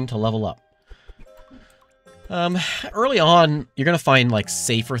exploring to level up. Early on, you're gonna find like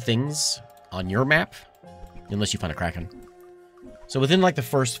safer things on your map, unless you find a Kraken. So within like the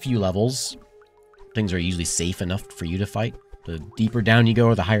first few levels, things are usually safe enough for you to fight. The deeper down you go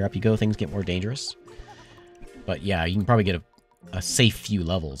or the higher up you go, things get more dangerous. But yeah, you can probably get a safe few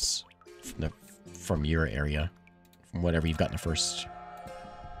levels from your area, from whatever you've got in the first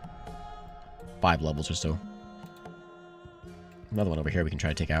 5 levels or so. Another one over here we can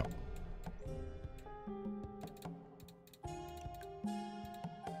try to take out.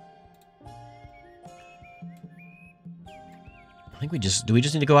 I think do we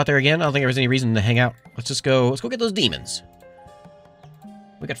just need to go out there again? I don't think there's any reason to hang out. Let's go get those demons.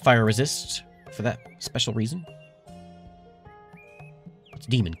 We got fire resist for that special reason. It's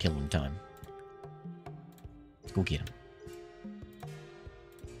demon killing time. Let's go get him.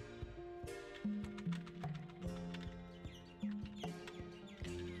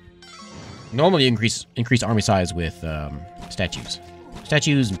 Normally you increase army size with statues.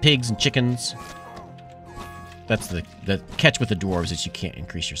 Statues and pigs and chickens. That's the catch with the dwarves is you can't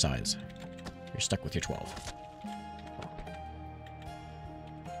increase your size. You're stuck with your 12.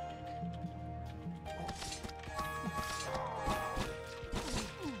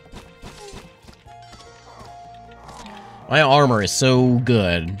 My armor is so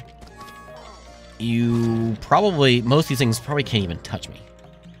good. Most of these things probably can't even touch me.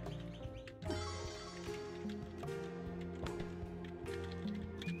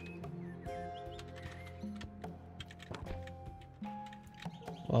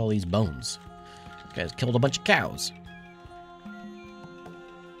 All these bones. This guy's killed a bunch of cows.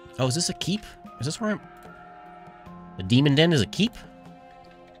 Oh, is this a keep? Is this where I'm... The demon den is a keep?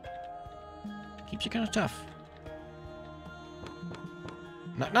 Keeps you kind of tough.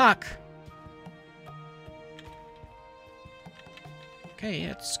 Knock, knock. Okay,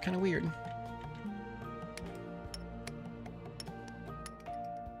 that's kind of weird.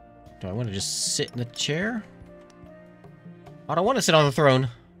 Do I want to just sit in the chair? I don't want to sit on the throne.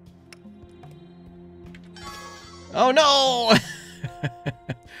 Oh no!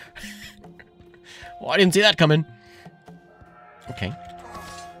 Well, I didn't see that coming. Okay.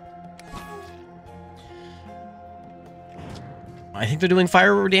 I think they're doing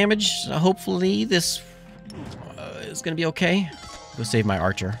fire damage. So hopefully this is going to be okay. Go save my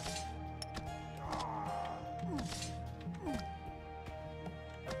archer.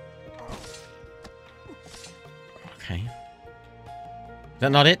 Okay.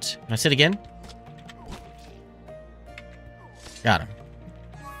 that not it? Can I sit again? Got him.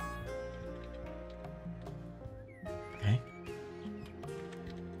 Okay.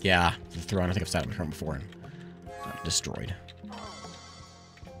 Yeah, the throne. I think I've sat on the throne before and destroyed.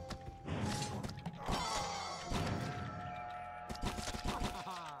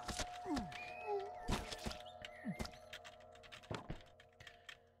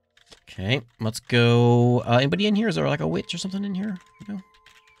 Okay, let's go. Anybody in here? Is there like a witch or something in here? No?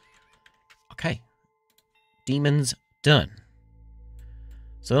 Okay. Demons done.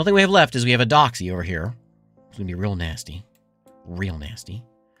 So the only thing we have left is we have a doxy over here. It's gonna be real nasty. Real nasty.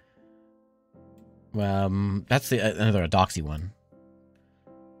 That's another doxy one.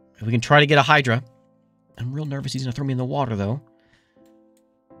 If we can try to get a Hydra. I'm real nervous he's gonna throw me in the water, though.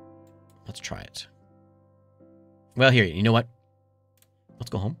 Let's try it. Well, here, you know what?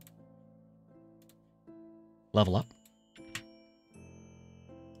 Let's go home. Level up.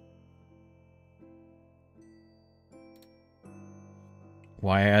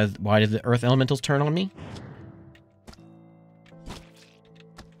 Why did the earth elementals turn on me?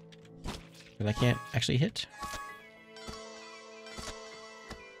 That I can't actually hit?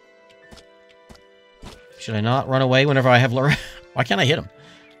 Should I not run away whenever I have lure? Why can't I hit him?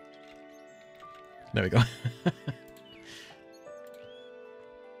 There we go.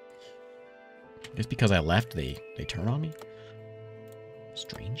 Just because I left, they turn on me?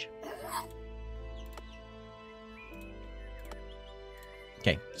 Strange.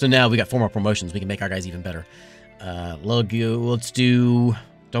 Okay, so now we got 4 more promotions. We can make our guys even better. Let's do...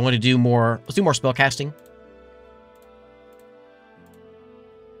 Don't want to do more... Let's do more spell casting.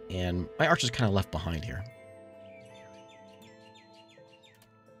 And my archer's kind of left behind here.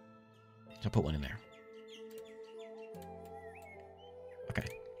 So I'll put one in there. Okay.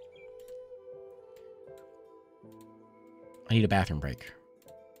 I need a bathroom break.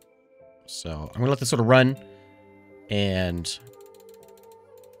 So I'm going to let this sort of run. And...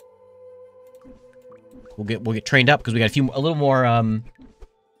 We'll get trained up because we got a little more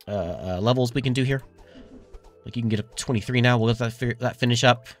levels we can do here. Like you can get up to 23 now. We'll let that finish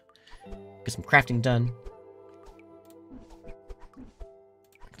up. Get some crafting done.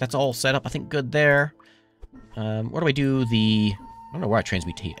 That's all set up. I think good there. Where do I do the? I don't know where I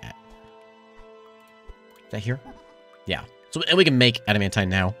transmutate at. Is that here? Yeah. So and we can make adamantine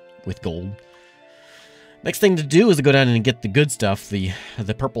now with gold. Next thing to do is to go down and get the good stuff, the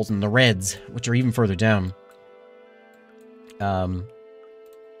purples and the reds, which are even further down.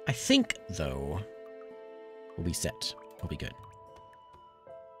 I think, though, we'll be set. We'll be good.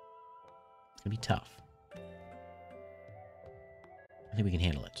 It's gonna be tough. I think we can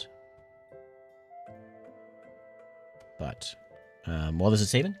handle it. But, while this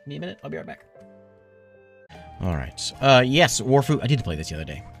is saving, give me a minute, I'll be right back. Alright. Yes, Warfruit. I did play this the other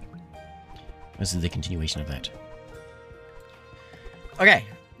day. This is the continuation of that. Okay.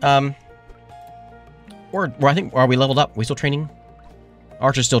 I think, are we leveled up? Are we still training?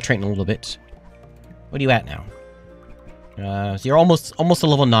 Archer's still training a little bit. What are you at now? So you're almost to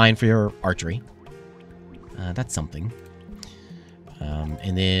level 9 for your archery. That's something.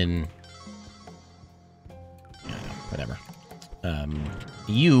 And then... whatever.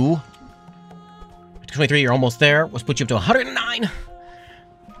 You... 23, you're almost there. Let's put you up to 109!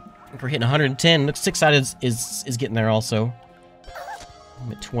 We're hitting 110. Looks 6-sided is getting there also.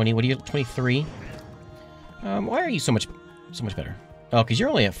 I'm at 20. What are you at? 23. Why are you so much better? Oh, because you're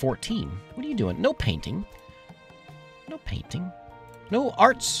only at 14. What are you doing? No painting. No painting. No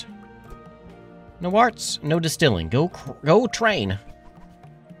arts. No arts. No distilling. Go train.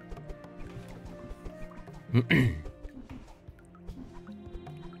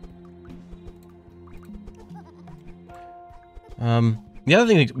 The other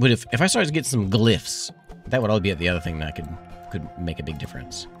thing would if I started to get some glyphs, that would all be the other thing that could make a big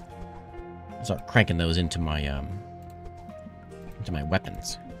difference. I'll start cranking those into my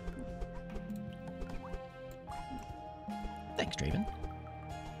weapons. Thanks, Draven.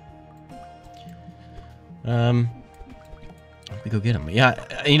 We go get him.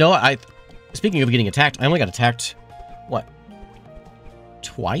 Yeah, you know, speaking of getting attacked, I only got attacked, what?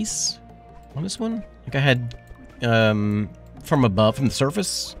 Twice on this one? Like I had, from above, from the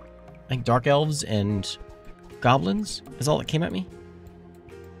surface, I think Dark Elves and Goblins is all that came at me.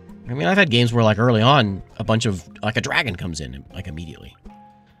 I mean, I've had games where, like, early on, a bunch of, like, a dragon comes in, like, immediately.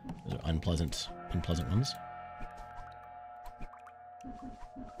 Those are unpleasant ones.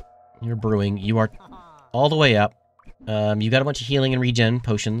 You're brewing. You are all the way up. You got a bunch of healing and regen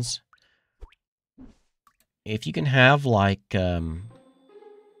potions. If you can have, like,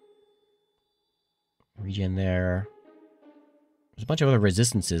 regen there. There's a bunch of other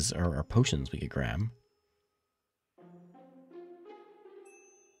resistances or potions we could grab.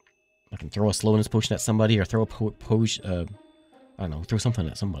 I can throw a slowness potion at somebody, or throw a potion, I don't know, throw something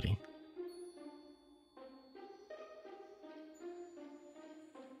at somebody.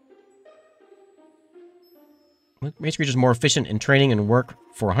 Mage Creature's more efficient in training and work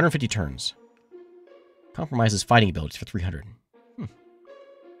for 150 turns. Compromises fighting abilities for 300.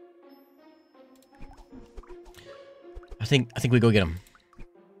 I think we go get him.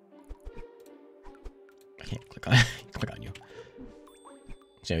 I can't click on you.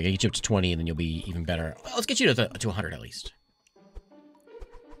 So we gotta get you up to 20, and then you'll be even better. Well, let's get you to 100 at least.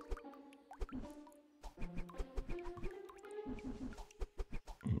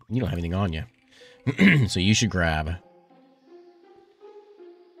 You don't have anything on you. So you should grab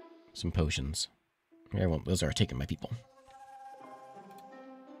some potions. Well, those are taken by people.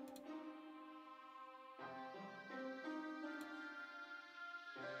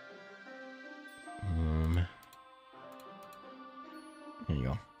 There you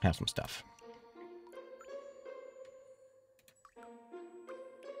go. Have some stuff.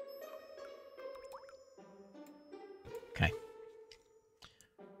 Okay.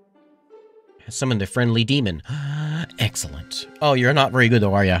 Has summoned a friendly demon. Excellent. Oh, you're not very good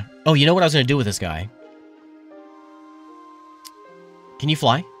though, are you? Oh, you know what I was going to do with this guy? Can you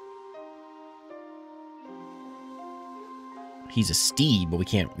fly? He's a steed, but we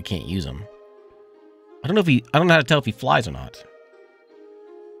can't use him. I don't know how to tell if he flies or not.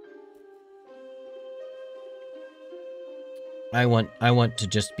 I want to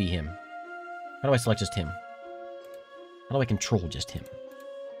just be him. How do I select just him? How do I control just him?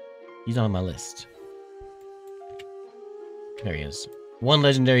 He's on my list. There he is. One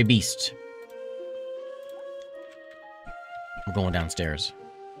legendary beast. We're going downstairs.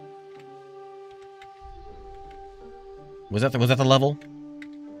 Was that the level?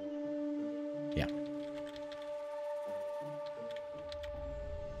 Yeah.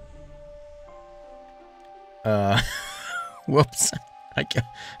 Whoops. I can't.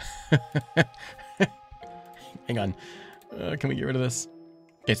 Hang on. Can we get rid of this?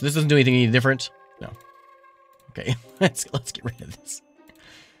 Okay, so this doesn't do anything any different. No. Okay, let's get rid of this.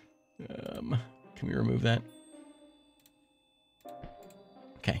 Can we remove that?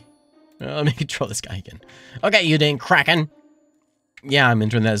 Okay. Let me control this guy again. Okay, you dang Kraken. Yeah, I'm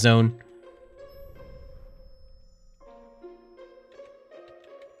entering that zone.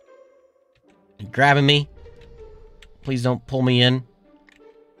 You grabbing me? Please don't pull me in.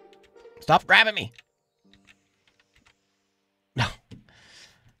 Stop grabbing me. No.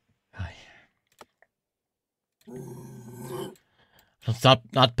 It's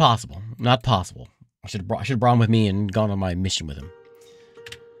not possible. Not possible. I should have brought him with me and gone on my mission with him.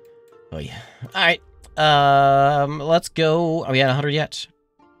 Oh yeah. All right. Let's go. Are we at 100 yet?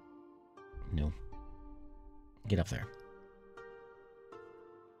 No. Get up there.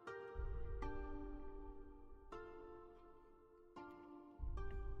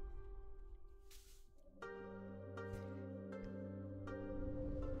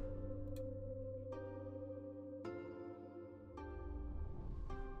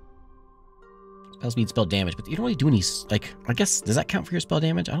 Spell speed, spell damage, but you don't really do any, like, I guess, does that count for your spell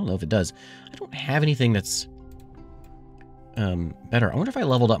damage? I don't know if it does. I don't have anything that's better. I wonder if I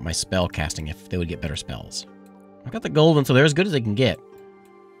leveled up my spell casting, if they would get better spells. I've got the golden, so they're as good as they can get.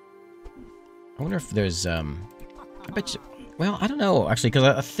 I wonder if there's, I bet you, well, I don't know, actually, because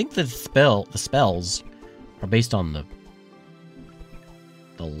I think the spells are based on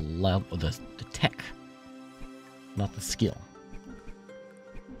the level, the tech, not the skill.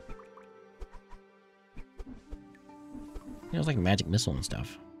 You know, it's like magic missile and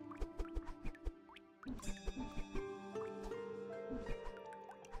stuff.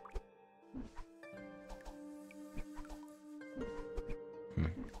 Hmm.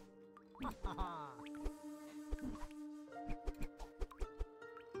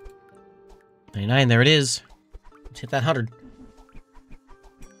 99, there it is. Let's hit that 100.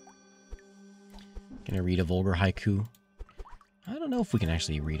 Can I read a vulgar haiku? I don't know if we can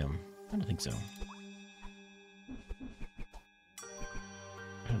actually read them. I don't think so.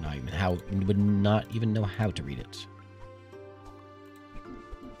 I don't know even how, would not even know how to read it.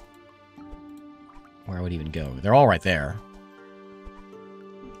 Where I would even go. They're all right there.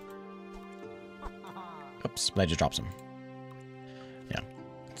 Oops, but I just dropped some. Yeah.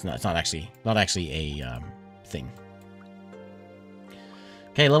 It's not actually a thing.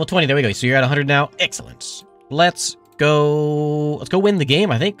 Okay, level 20, there we go. So you're at 100 now. Excellent. Let's go win the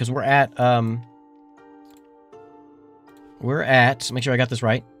game, I think, because we're at make sure I got this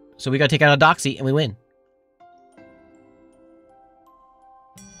right. So we gotta take out a Doxy and we win.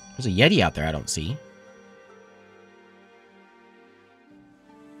 There's a Yeti out there I don't see.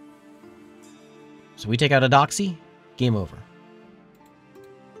 So we take out a Doxy, game over.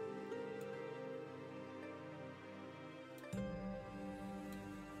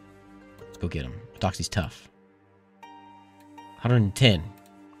 Let's go get him. Doxy's tough. 110.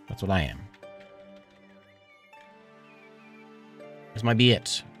 That's what I am. This might be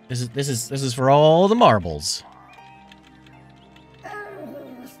it. This is for all the marbles.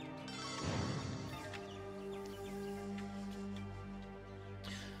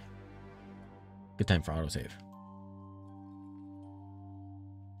 Good time for autosave.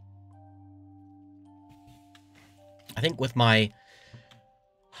 I think with my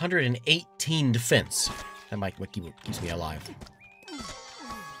 118 defense, that might what keeps me alive.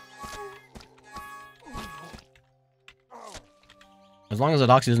 As long as the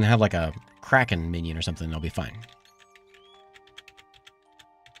Doxy doesn't have like a Kraken minion or something, I'll be fine.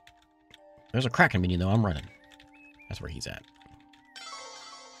 There's a Kraken minion though, I'm running. That's where he's at.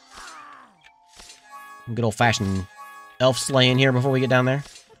 Good old-fashioned elf slaying here before we get down there.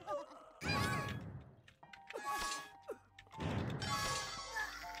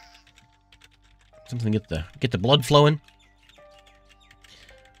 Something to get the blood flowing.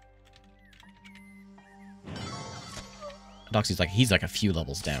 Doxy's like, he's like a few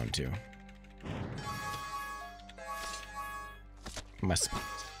levels down, too.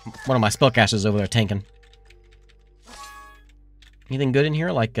 One of my spellcasters over there tanking. Anything good in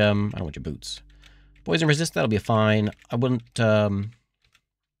here? Like, I don't want your boots. Poison resist, that'll be fine. I wouldn't, you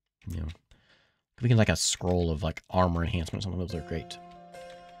know, we can like a scroll of like armor enhancement or something. Those are great.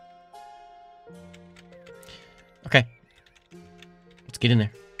 Okay. Let's get in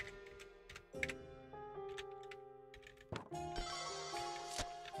there.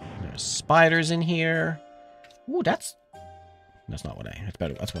 There's spiders in here. Ooh, that's not what that's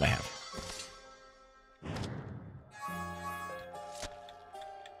better. That's what I have.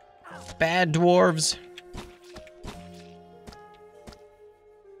 Bad dwarves.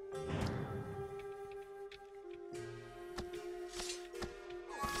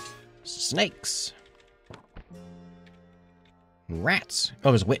 Snakes. Rats. Oh,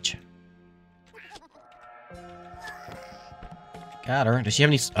 there's a witch. Got her. Does she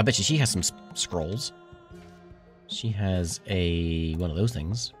have any? I bet you she has some scrolls. She has one of those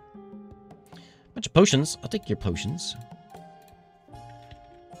things. Bunch of potions. I'll take your potions.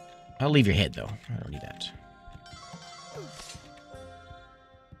 I'll leave your head, though. I don't need that.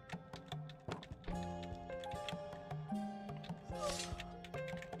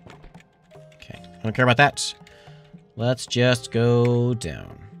 Okay. I don't care about that. Let's just go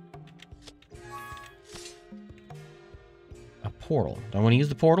down. A portal. Do I want to use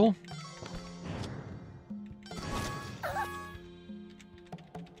the portal? I'm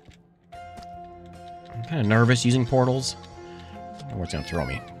kind of nervous using portals. I don't know where it's going to throw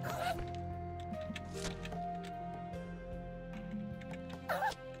me.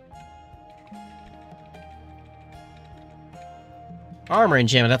 Armor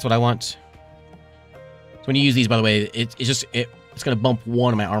enchantment, that's what I want. So when you use these, by the way, it's going to bump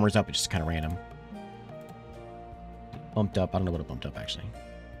one of my armors up. It's just kind of random. Bumped up. I don't know what it bumped up, actually.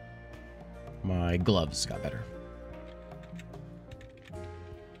 My gloves got better.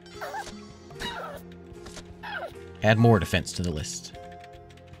 Add more defense to the list.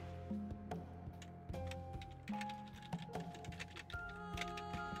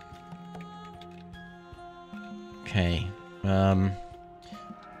 Okay.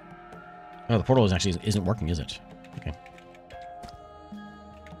 Oh, the portal isn't working, is it? Okay.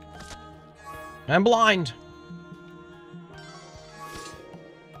 I'm blind!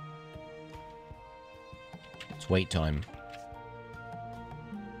 Let's wait till I'm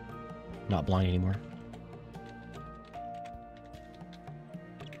not blind anymore.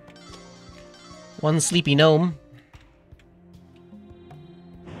 One sleepy gnome.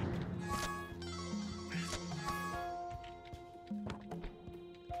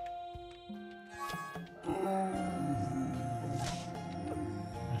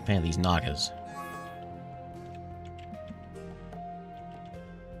 Fan of these Nagas.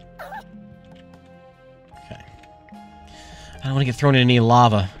 Okay. I don't want to get thrown in any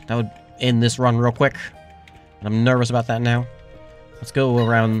lava. That would end this run real quick. And I'm nervous about that now. Let's go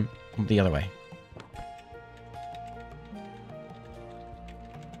around the other way.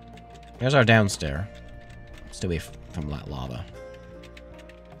 There's our downstairs. Stay away from that lava.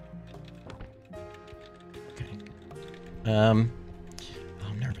 Okay. I'm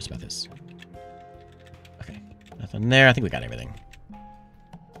nervous about this. Okay. Nothing there. I think we got everything.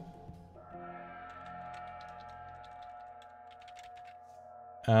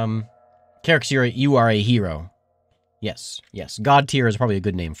 Carrick, you are a hero. Yes, yes. God tier is probably a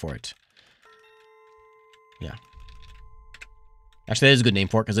good name for it. Yeah. Actually, that is a good name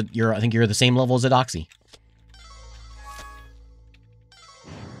for it, because I think you're the same level as a Doxy.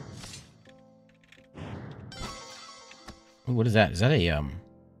 Ooh, what is that? Is that a,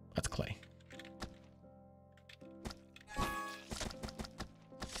 that's clay.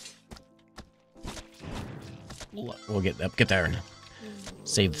 We'll get there and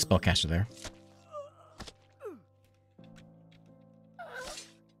save the spellcaster there.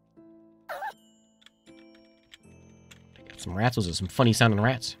 Got some rats. Those are some funny sounding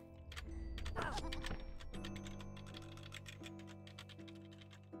rats.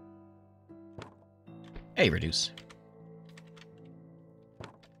 Hey, Reduce.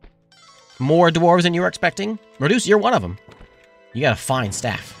 More dwarves than you were expecting? Reduce, you're one of them. You got a fine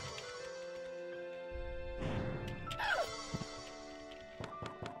staff.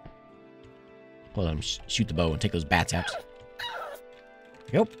 Hold on, shoot the bow and take those bats out.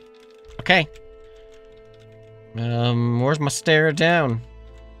 Yep. Okay. Where's my stair down?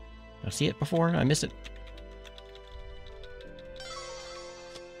 Did I see it before? I missed it.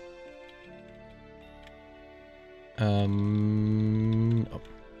 Oh.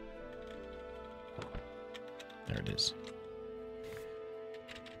 There it is.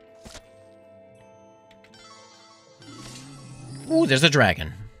 Ooh, there's a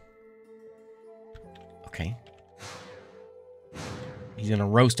dragon. Okay. He's gonna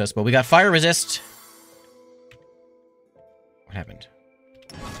roast us, but we got fire resist. What happened?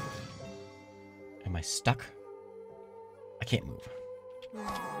 Am I stuck? I can't move.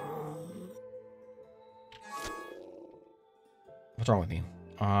 What's wrong with me?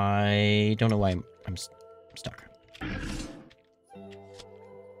 I don't know why I'm stuck.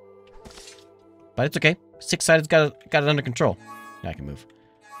 But it's okay. Six-sided's got it under control. Now I can move.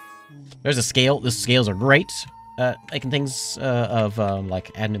 There's a scale. The scales are great. Making things of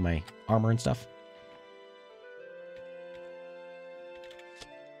like adding to my armor and stuff.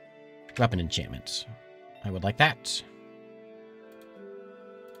 Drop an enchantment. I would like that.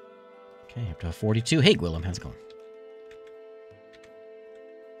 Okay, up to a 42. Hey, Gwillem, how's it going?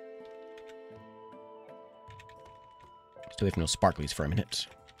 Stay away from those sparklies for a minute.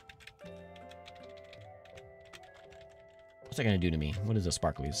 What's that gonna do to me? What is the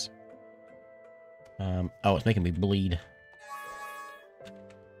sparklies? Oh, it's making me bleed.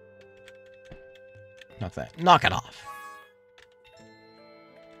 Knock that. Knock it off.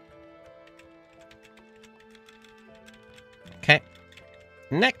 Okay.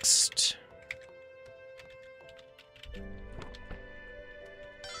 Next.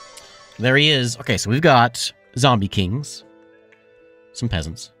 There he is. Okay, so we've got zombie kings, some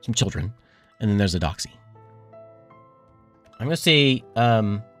peasants, some children, and then there's a doxy. I'm gonna say,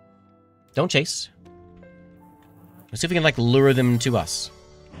 don't chase. Let's see if we can, like, lure them to us.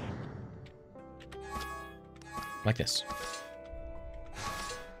 Like this.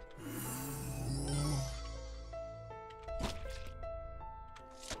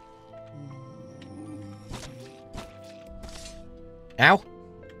 Ow!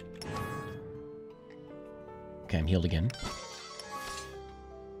 Okay, I'm healed again.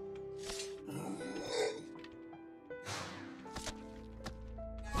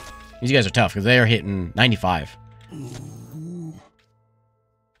 These guys are tough, because they are hitting 95.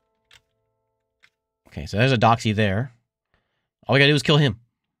 Okay, so there's a doxy there. All we gotta do is kill him.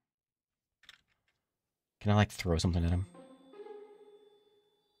 Can I, like, throw something at him?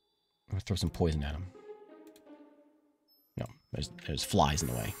 I'm gonna throw some poison at him. No, there's flies in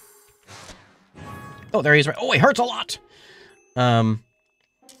the way. Oh, there he is. Right. Oh, it hurts a lot. I'm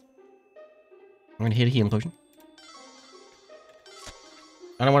gonna hit a healing potion.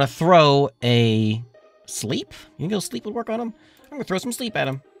 I don't want to throw a sleep. You think sleep would work on him? I'm gonna throw some sleep at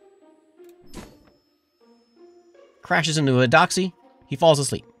him. Crashes into a doxy. He falls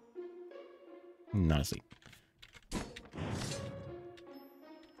asleep. Not asleep.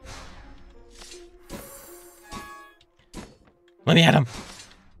 Let me at him.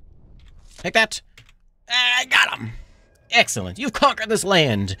 Take that. I got him. Excellent. You've conquered this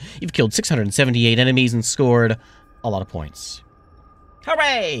land. You've killed 678 enemies and scored a lot of points.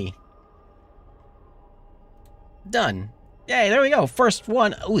 Hooray! Done. Yay, there we go. First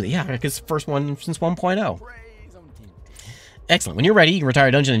one. Oh, yeah, because first one since 1.0. Excellent. When you're ready, you can retire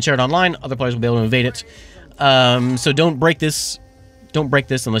a dungeon and share it online. Other players will be able to invade it. So don't break this. Don't break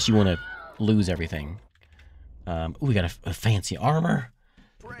this unless you want to lose everything. Ooh, we got a fancy armor.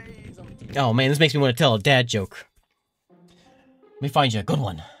 Oh, man, this makes me want to tell a dad joke. Let me find you a good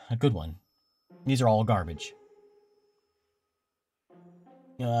one. A good one. These are all garbage.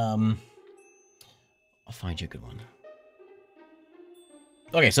 I'll find you a good one.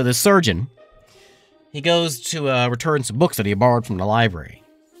 Okay, so the surgeon, he goes to return some books that he borrowed from the library.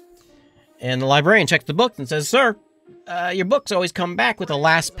 And the librarian checks the book and says, "Sir, your books always come back with the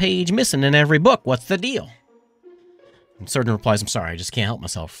last page missing in every book. What's the deal?" And the surgeon replies, "I'm sorry, I just can't help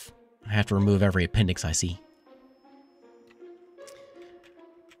myself. I have to remove every appendix I see."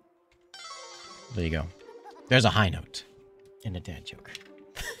 There you go. There's a high note and a dad joke.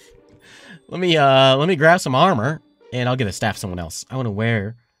 Let me grab some armor, and I'll get a staff to someone else. I want to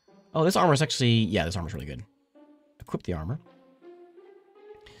wear... Oh, this armor is actually... Yeah, this armor's really good. Equip the armor.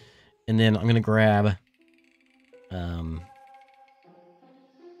 And then I'm going to grab...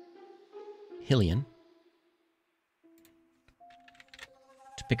 Hillian.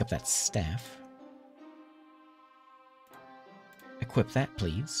 To pick up that staff. Equip that,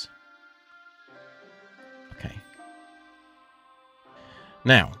 please. Okay.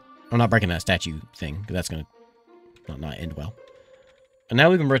 Now, I'm not breaking that statue thing, because that's going to not end well. And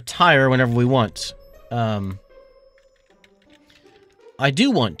now we can retire whenever we want. I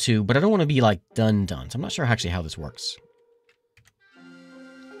do want to, but I don't want to be, like, done. So I'm not sure actually how this works.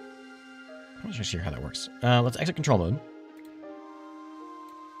 I'm not sure how that works. Let's exit control mode.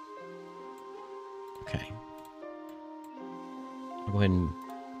 Okay. I'll go ahead and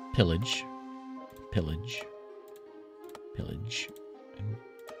pillage. Pillage. Pillage. And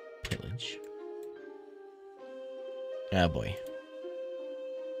pillage. Oh, boy.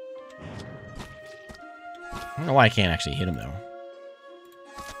 I don't know why I can't actually hit him, though.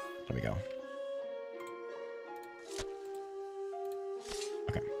 There we go.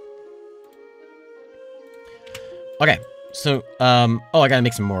 Okay. Okay, so, oh, I gotta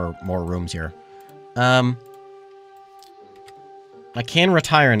make some more rooms here. I can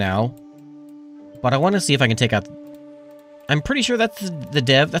retire now, but I want to see if I can take out... I'm pretty sure that's the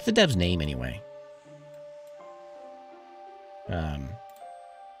dev. That's the dev's name, anyway.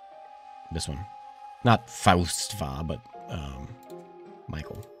 This one. Not Faustva, but,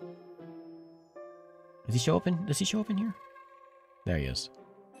 Michael. Does he show up in here? There he is.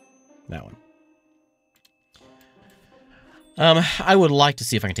 That one. I would like to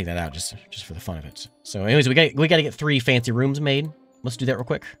see if I can take that out just for the fun of it. So, anyways, we gotta get 3 fancy rooms made. Let's do that real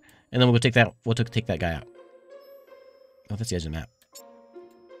quick, and then we'll take that. We'll take that guy out. Oh, that's the edge of the map.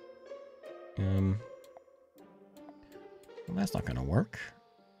 Well, that's not gonna work.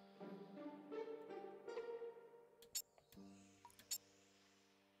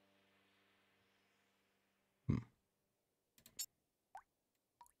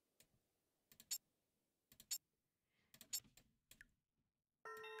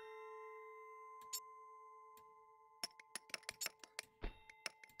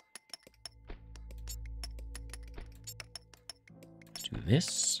 Do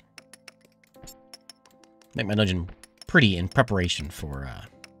this. Make my dungeon pretty in preparation for,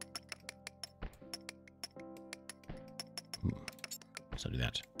 so do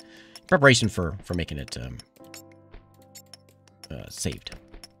that. Preparation for making it, saved.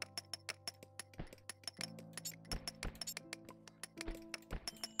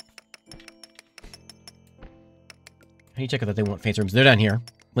 How do you check out that they want fancy rooms? They're down here.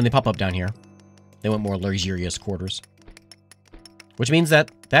 When they pop up down here, they want more luxurious quarters. Which means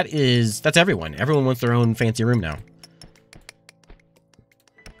that's everyone. Everyone wants their own fancy room now.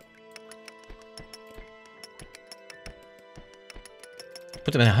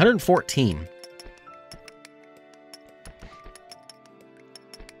 Put them at 114.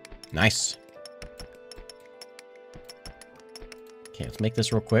 Nice. Okay, let's make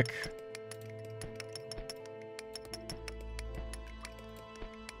this real quick.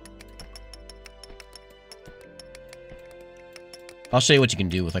 I'll show you what you can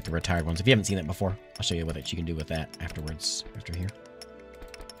do with, like, the retired ones. If you haven't seen that before, I'll show you what you can do with that afterwards, after here.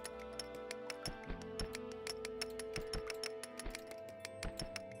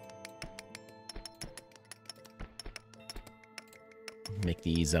 Make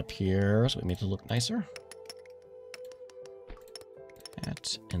these up here so we make it look nicer.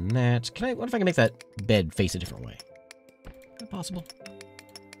 That and that. What if I can make that bed face a different way? Is that possible?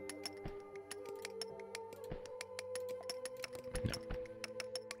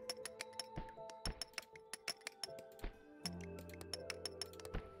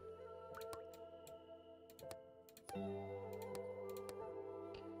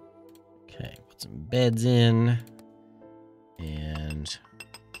 Beds in, and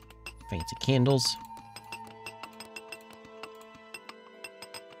fancy candles.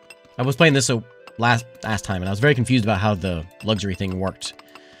 I was playing this last time, and I was very confused about how the luxury thing worked,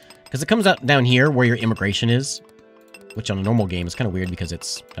 because it comes out down here where your immigration is, which on a normal game is kind of weird because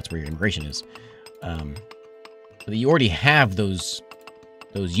that's where your immigration is. But you already have those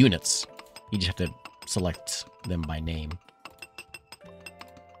units. You just have to select them by name.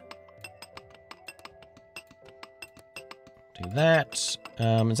 Do that.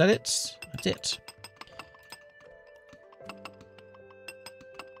 Is that it? That's it.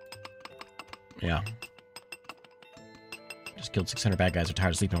 Yeah. Just killed 600 bad guys who are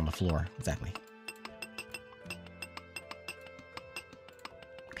tired of sleeping on the floor. Exactly.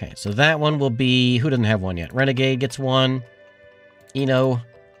 Okay, so that one will be... Who doesn't have one yet? Renegade gets one. Eno.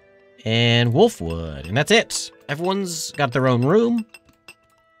 And Wolfwood. And that's it. Everyone's got their own room.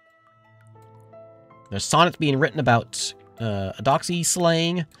 There's sonnets being written about Adoxy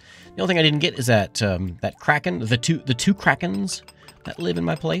slaying. The only thing I didn't get is that that Kraken, the two Krakens that live in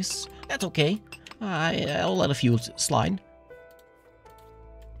my place. That's okay. I'll let a few slide.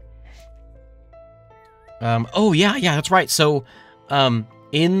 Oh yeah, that's right. So,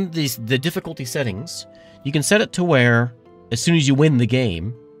 in the difficulty settings, you can set it to where as soon as you win the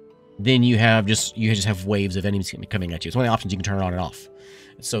game, then you just have waves of enemies coming at you. It's one of the options you can turn it on and off.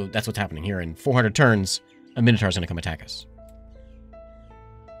 So that's what's happening here. In 400 turns, a Minotaur is going to come attack us.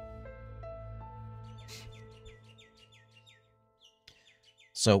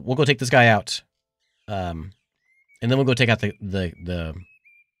 So we'll go take this guy out, and then we'll go take out the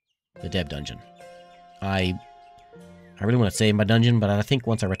Deb dungeon. I really want to save my dungeon, but I think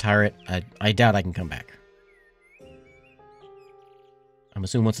once I retire it, I doubt I can come back. I'm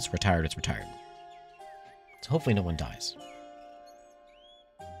assuming once it's retired, it's retired. So hopefully no one dies.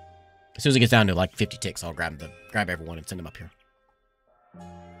 As soon as it gets down to like 50 ticks, I'll grab everyone and send them up here.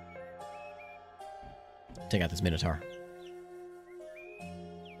 Take out this Minotaur.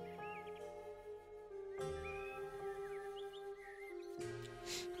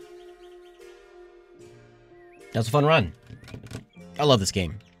 That was a fun run. I love this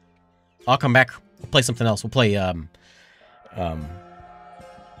game. I'll come back. We'll play something else. We'll play, we'll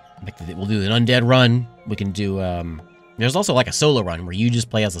do an undead run. We can do, there's also like a solo run where you just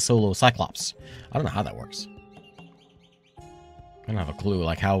play as a solo Cyclops. I don't know how that works. I don't have a clue,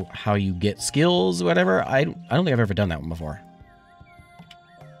 like how you get skills or whatever. I don't think I've ever done that one before.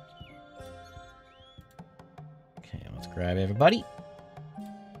 Okay, let's grab everybody.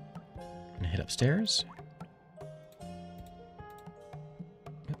 And head upstairs.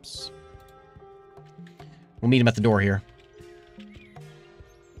 Oops. We'll meet him at the door here.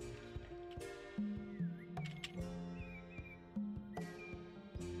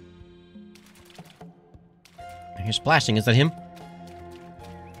 I hear splashing. Is that him?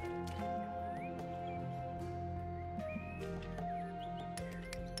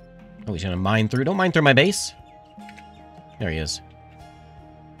 Oh, he's gonna mine through. Don't mine through my base. There he is.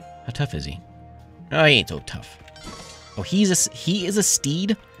 How tough is he? Oh, he ain't so tough. Oh, he is a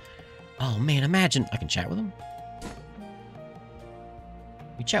steed? Oh, man, imagine... I can chat with him?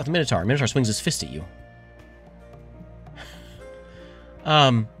 You chat with the Minotaur. Minotaur swings his fist at you.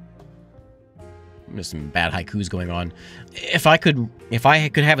 There's some bad haikus going on. If I could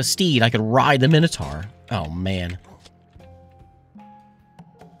have a steed, I could ride the Minotaur. Oh, man.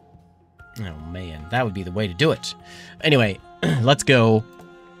 Oh, man. That would be the way to do it. Anyway, let's go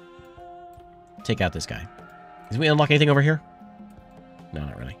take out this guy. Did we unlock anything over here? No,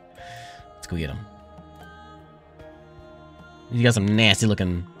 not really. Let's go get him. He's got some nasty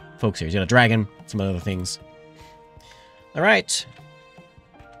looking folks here. He's got a dragon, some other things. Alright.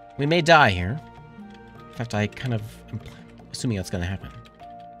 We may die here. In fact, I kind of am assuming that's going to happen.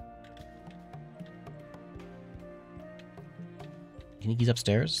 You think he's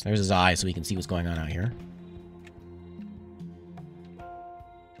upstairs? There's his eye so we can see what's going on out here.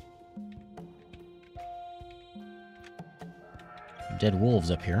 Dead wolves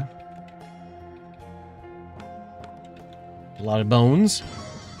up here. A lot of bones.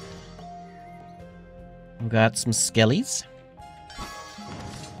 We've got some skellies.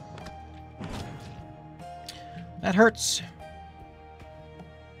 That hurts.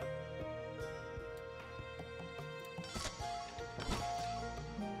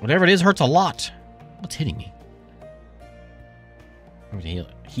 Whatever it is hurts a lot. What's hitting me? I'm gonna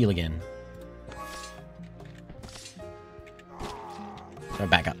heal again.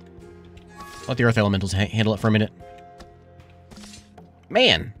 Back up. Let the earth elementals handle it for a minute.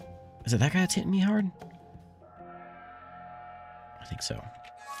 Man! Is it that guy that's hitting me hard? I think so.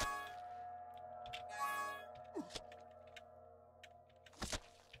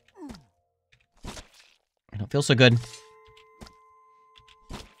 I don't feel so good.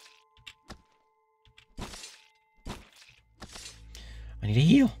 I need to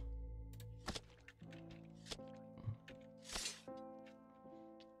heal.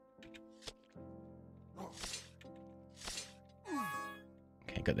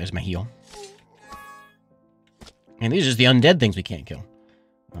 Okay, good. There's my heal. And these are just the undead things we can't kill.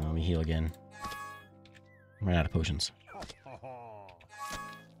 Let me heal again. I'm running out of potions.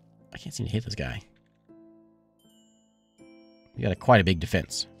 I can't seem to hit this guy. We got quite a big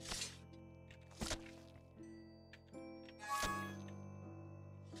defense.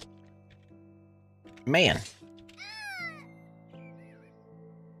 Man.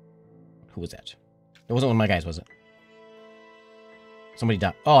 Who was that? It wasn't one of my guys, was it? Somebody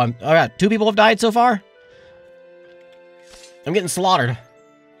died. Oh, I got 2 people have died so far? I'm getting slaughtered.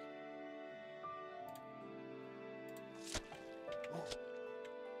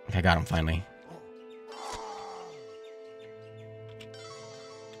 I got him finally.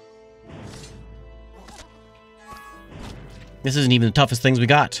 This isn't even the toughest things we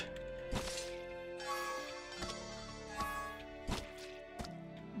got.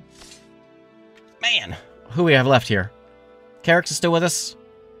 Man, who we have left here? Carrick's is still with us.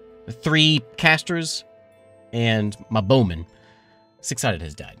 The 3 casters and my bowman. 6-sided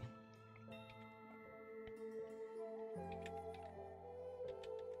has died.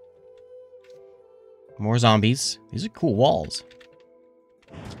 More zombies. These are cool walls.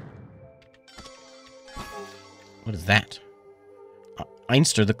 What is that?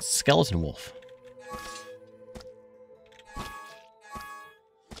 Einster the skeleton wolf.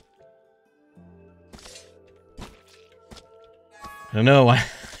 I don't know. I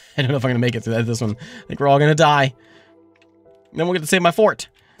don't know if I'm going to make it through this one. I think we're all going to die. And then we'll get to save my fort.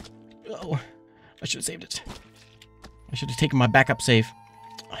 Oh, I should have saved it. I should have taken my backup save.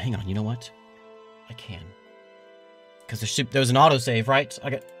 Oh, hang on, you know what? I can. Because there's an autosave, right?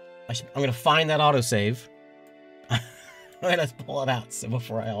 I'm going to find that autosave. I'm going to pull it out so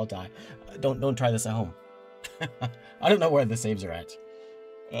before I all die. Don't try this at home. I don't know where the saves are at.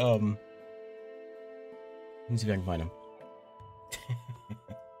 Let me see if I can find them.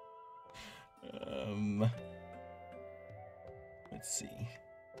 Let's see.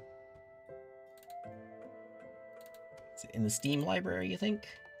 Is it in the Steam library, you think?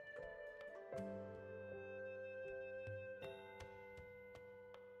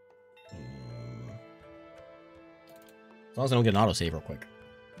 As long as I don't get an autosave real quick.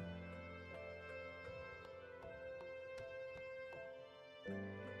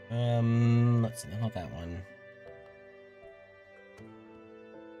 Let's see, not that one.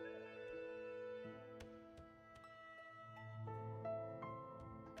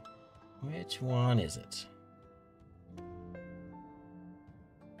 Which one is it?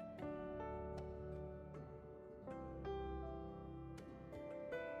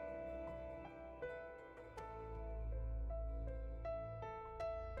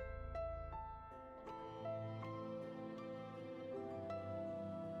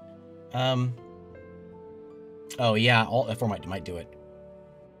 Oh yeah, Alt F4 might do it.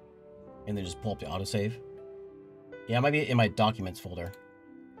 And then just pull up the autosave. Yeah, it might be in my documents folder.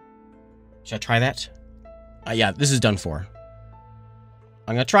 Should I try that? Yeah, this is done for.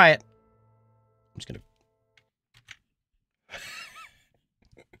 I'm gonna try it. I'm just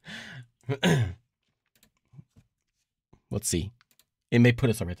gonna... Let's see. It may put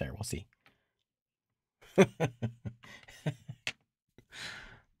us over there. We'll see. I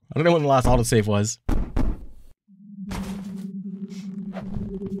don't know when the last autosave was.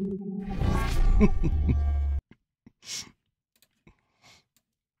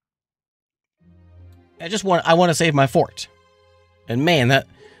 I want to save my fort. And man,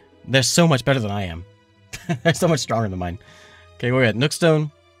 they're so much better than I am. They're so much stronger than mine. Okay, we're at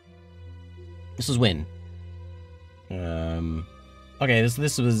Nookstone. This was when? Okay,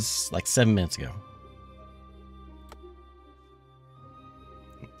 this was like 7 minutes ago.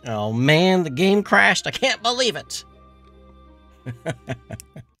 Oh man, the game crashed. I can't believe it. Okay,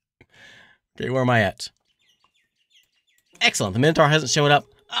 where am I at? Excellent. The Minotaur hasn't shown up.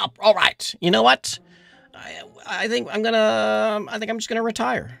 Oh, all right. You know what? I think I'm just gonna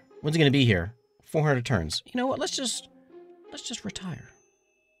retire. When's he gonna be here? 400 turns. You know what? Let's just retire.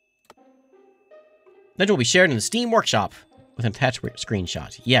 Legend will be shared in the Steam Workshop with an attached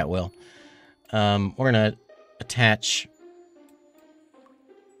screenshot. Yeah, it will. We're gonna attach.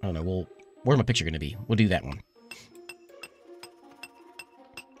 I don't know. Where's my picture gonna be? We'll do that one.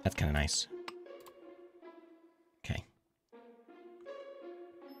 That's kind of nice. Okay.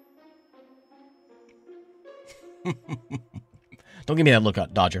 Don't give me that look,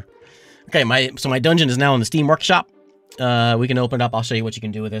 Dodger. Okay, so my dungeon is now in the Steam Workshop. We can open it up. I'll show you what you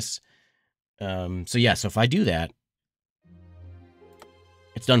can do with this. So yeah, so if I do that,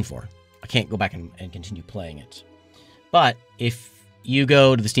 it's done for. I can't go back and continue playing it. But if you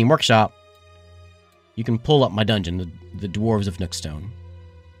go to the Steam Workshop, you can pull up my dungeon, the Dwarves of Nookstone.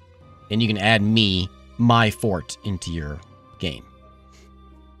 and you can add me, my fort, into your game.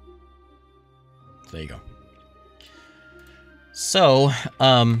 So there you go. So,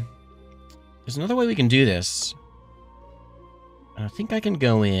 there's another way we can do this. I think I can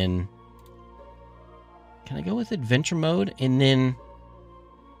go in... Can I go with adventure mode and then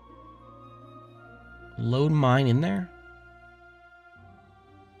load mine in there?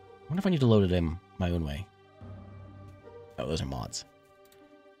 I wonder if I need to load it in my own way. Oh, those are mods.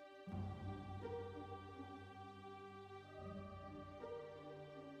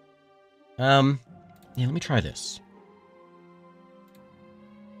 Yeah, let me try this.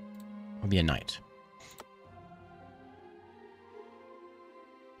 I'll be a knight.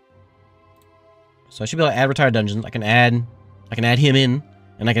 So I should be able to add retired dungeons. I can add him in,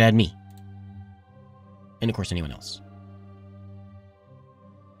 and I can add me. And of course anyone else.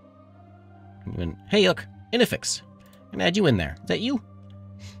 Even, hey look, Inifix. I'm gonna add you in there. Is that you?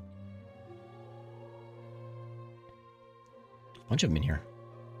 A bunch of them in here.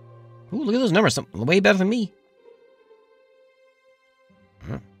 Ooh, look at those numbers. Something way better than me.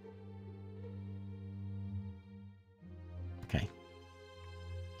 Huh. Okay.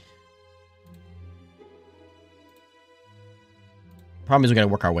 Problem is we gotta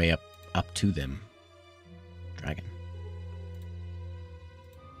work our way up to them. Dragon.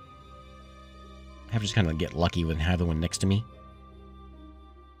 I have to just kind of get lucky with having one next to me.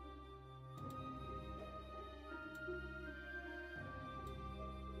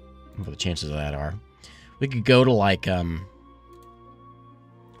 What the chances of that are. We could go to like one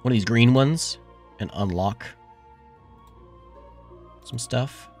of these green ones and unlock some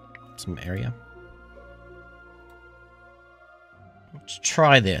stuff, some area. Let's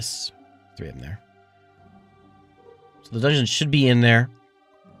try this. 3 of them there. So the dungeon should be in there.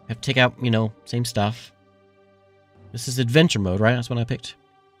 Have to take out, you know, same stuff. This is adventure mode, right? That's what I picked.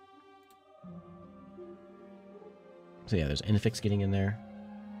 So yeah, there's Infix getting in there.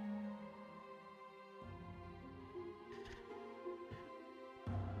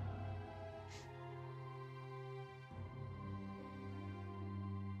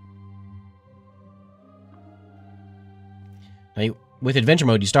 Now, with adventure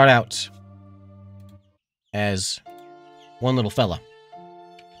mode, you start out as one little fella.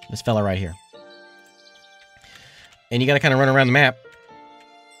 This fella right here. And you gotta kind of run around the map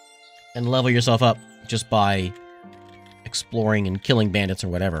and level yourself up just by exploring and killing bandits or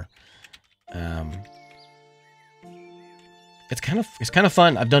whatever. It's kind of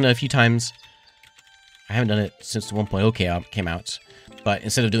fun. I've done it a few times. I haven't done it since the 1.0 came out. But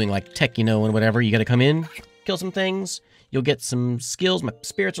instead of doing like tech, you know, and whatever, you gotta come in, kill some things. You'll get some skills. My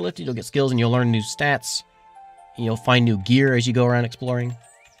spirits are lifted. You'll get skills and you'll learn new stats. And you'll find new gear as you go around exploring.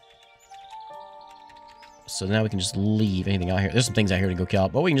 So now we can just leave anything out here. There's some things out here to go kill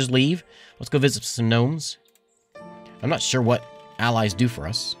out, but we can just leave. Let's go visit some gnomes. I'm not sure what allies do for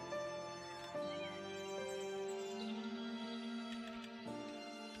us.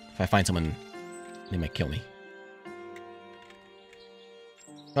 If I find someone, they might kill me.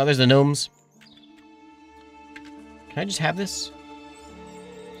 Oh, there's the gnomes. Can I just have this?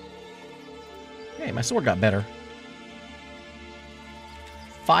 Hey, my sword got better.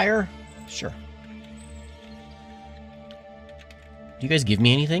 Fire? Sure. Do you guys give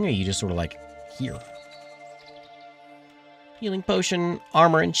me anything, or are you just sort of like, here? Healing potion,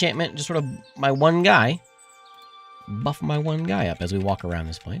 armor, enchantment, just sort of my one guy. Buff my one guy up as we walk around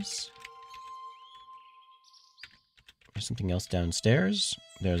this place. There's something else downstairs.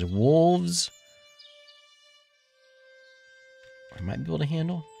 There's wolves. I might be able to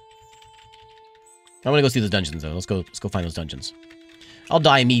handle. I'm gonna go see those dungeons though. Let's go find those dungeons. I'll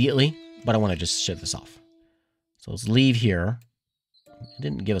die immediately, but I want to just shut this off. So let's leave here. It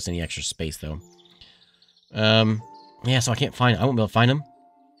didn't give us any extra space though. Yeah, so I won't be able to find them.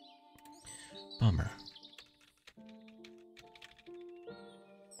 Bummer. I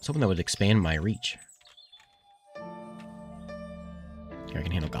was hoping that would expand my reach. Here, I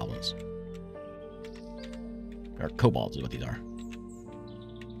can handle goblins. Or kobolds is what these are.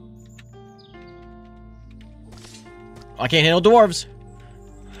 I can't handle dwarves.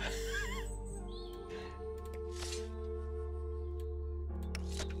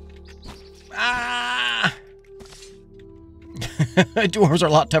 Ah! Dwarves are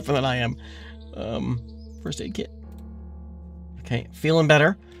a lot tougher than I am. First aid kit. Okay, feeling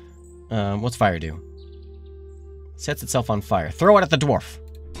better. What's fire do? Sets itself on fire. Throw it at the dwarf.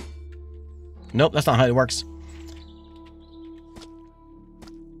 Nope, that's not how it works.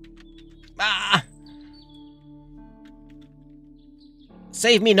 Ah!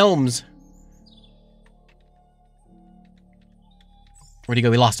 Save me, gnomes! Where'd he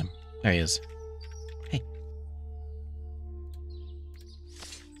go? We lost him. There he is. Hey.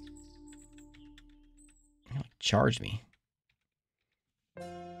 He charged me.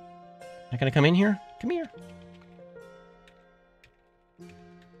 Not gonna come in here? Come here.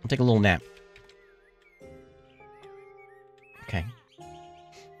 I'll take a little nap. Okay.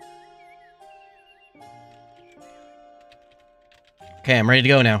 Okay, I'm ready to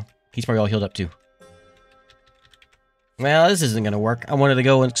go now. He's probably all healed up too. Well, this isn't gonna work. I wanted to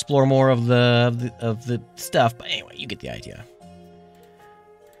go and explore more of the stuff, but anyway, you get the idea.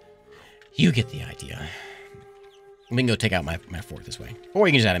 You get the idea. We can go take out my fort this way. Or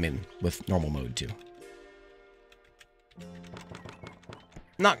you can just add him in with normal mode too.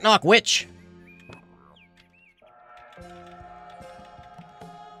 Knock knock, witch!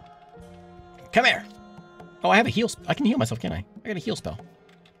 Come here! Oh, I have a heal. I can heal myself, can't I? I got a heal spell.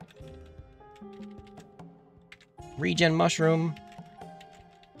 Regen mushroom.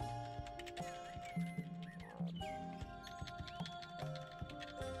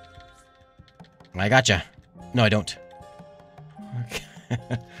 I gotcha. No, I don't.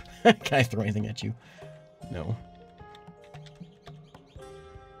 Can I throw anything at you? No.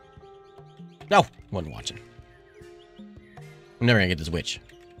 No! Wasn't watching. I'm never gonna get this witch.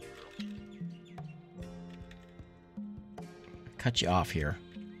 Cut you off here.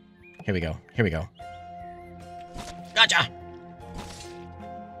 Here we go. Here we go. Gotcha!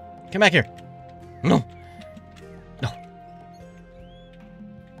 Come back here. No. No.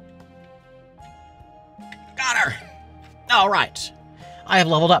 Got her! Alright. I have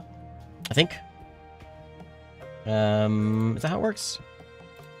leveled up. I think. Is that how it works?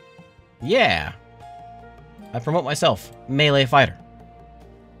 Yeah. I promote myself. Melee fighter.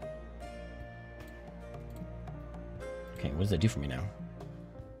 Okay, what does that do for me now?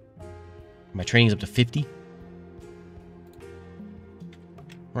 My training's up to 50?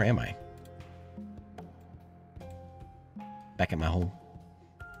 Where am I? Back at my home.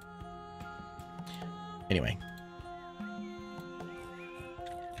 Anyway.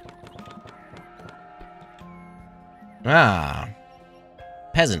 Ah.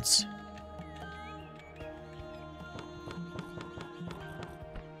 Peasants.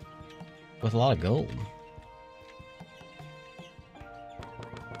 With a lot of gold.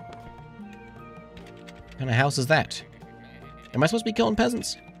 What kind of house is that? Am I supposed to be killing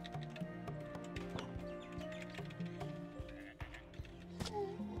peasants?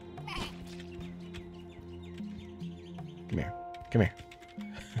 Come here. Come here.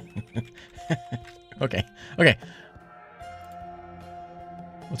 Okay. Okay.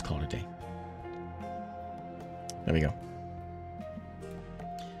 Let's call it a day. There we go.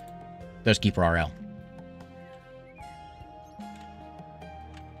 There's KeeperRL.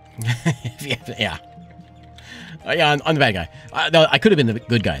 Yeah. Yeah, I'm the bad guy. No, I could have been the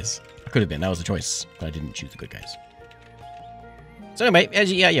good guys. I could have been. That was a choice, but I didn't choose the good guys. So anyway,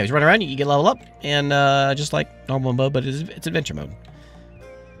 as you run around, you get level up, and just like normal mode, but it's adventure mode.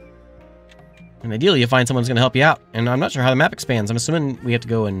 And ideally, you find someone who's going to help you out. And I'm not sure how the map expands. I'm assuming we have to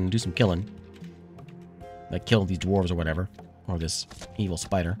go and do some killing. Like kill these dwarves or whatever. Or this evil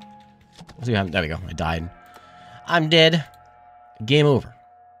spider. Let's see what happens. There we go. I died. I'm dead. Game over.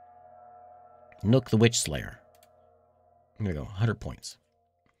 Nook the Witch Slayer. I'm going to go 100 points.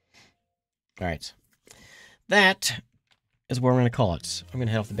 Alright. That is what we're going to call it. I'm going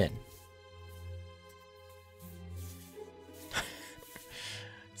to head off the bed.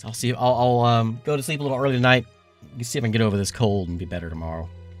 So I'll see. I'll go to sleep a little early tonight. See if I can get over this cold and be better tomorrow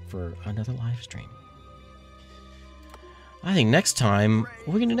for another live stream. I think next time, what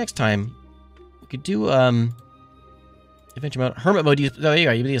are we gonna do next time? We could do adventure mode, hermit mode. Oh, there you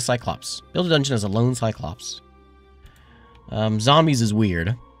go. You be a cyclops. Build a dungeon as a lone cyclops. Zombies is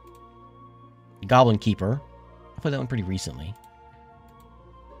weird. Goblin keeper. I played that one pretty recently.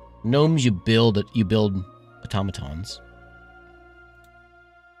 Gnomes, you build automatons.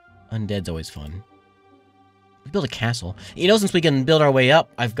 Undead's always fun. We build a castle. You know, since we can build our way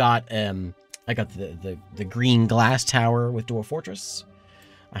up, I got the green glass tower with Dwarf Fortress.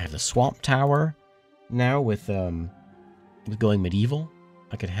 I have the swamp tower now with going medieval.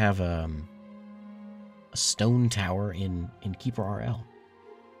 I could have a stone tower in KeeperRL.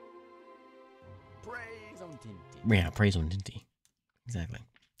 Praise on Tinty. Yeah, praise on Tinty. Exactly.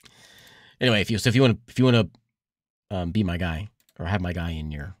 Anyway, if you want to be my guy or have my guy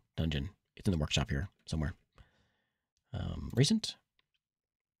in your dungeon, it's in the workshop here somewhere. Recent?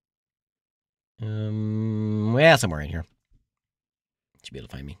 Yeah, somewhere in here. You should be able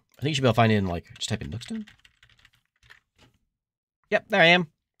to find me. I think you should be able to find it in, like, just type in Nookstone. Yep, there I am.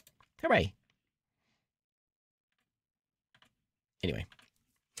 Hooray. Anyway.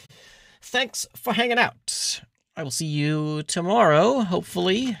 thanks for hanging out. I will see you tomorrow,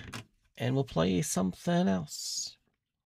 hopefully, and we'll play something else.